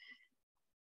right.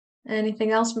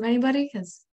 Anything else from anybody?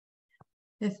 Because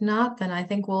if not, then I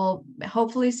think we'll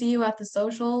hopefully see you at the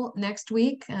social next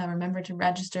week. Remember to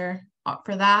register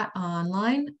for that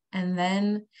online. And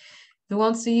then if we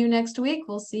won't see you next week,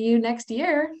 we'll see you next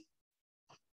year.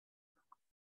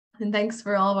 And thanks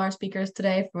for all of our speakers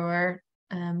today for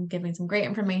giving some great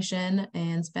information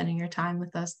and spending your time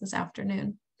with us this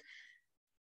afternoon.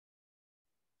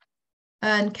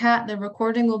 And Kat, the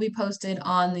recording will be posted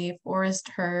on the Forest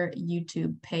Her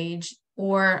YouTube page,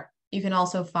 or you can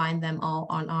also find them all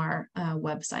on our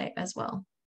website as well.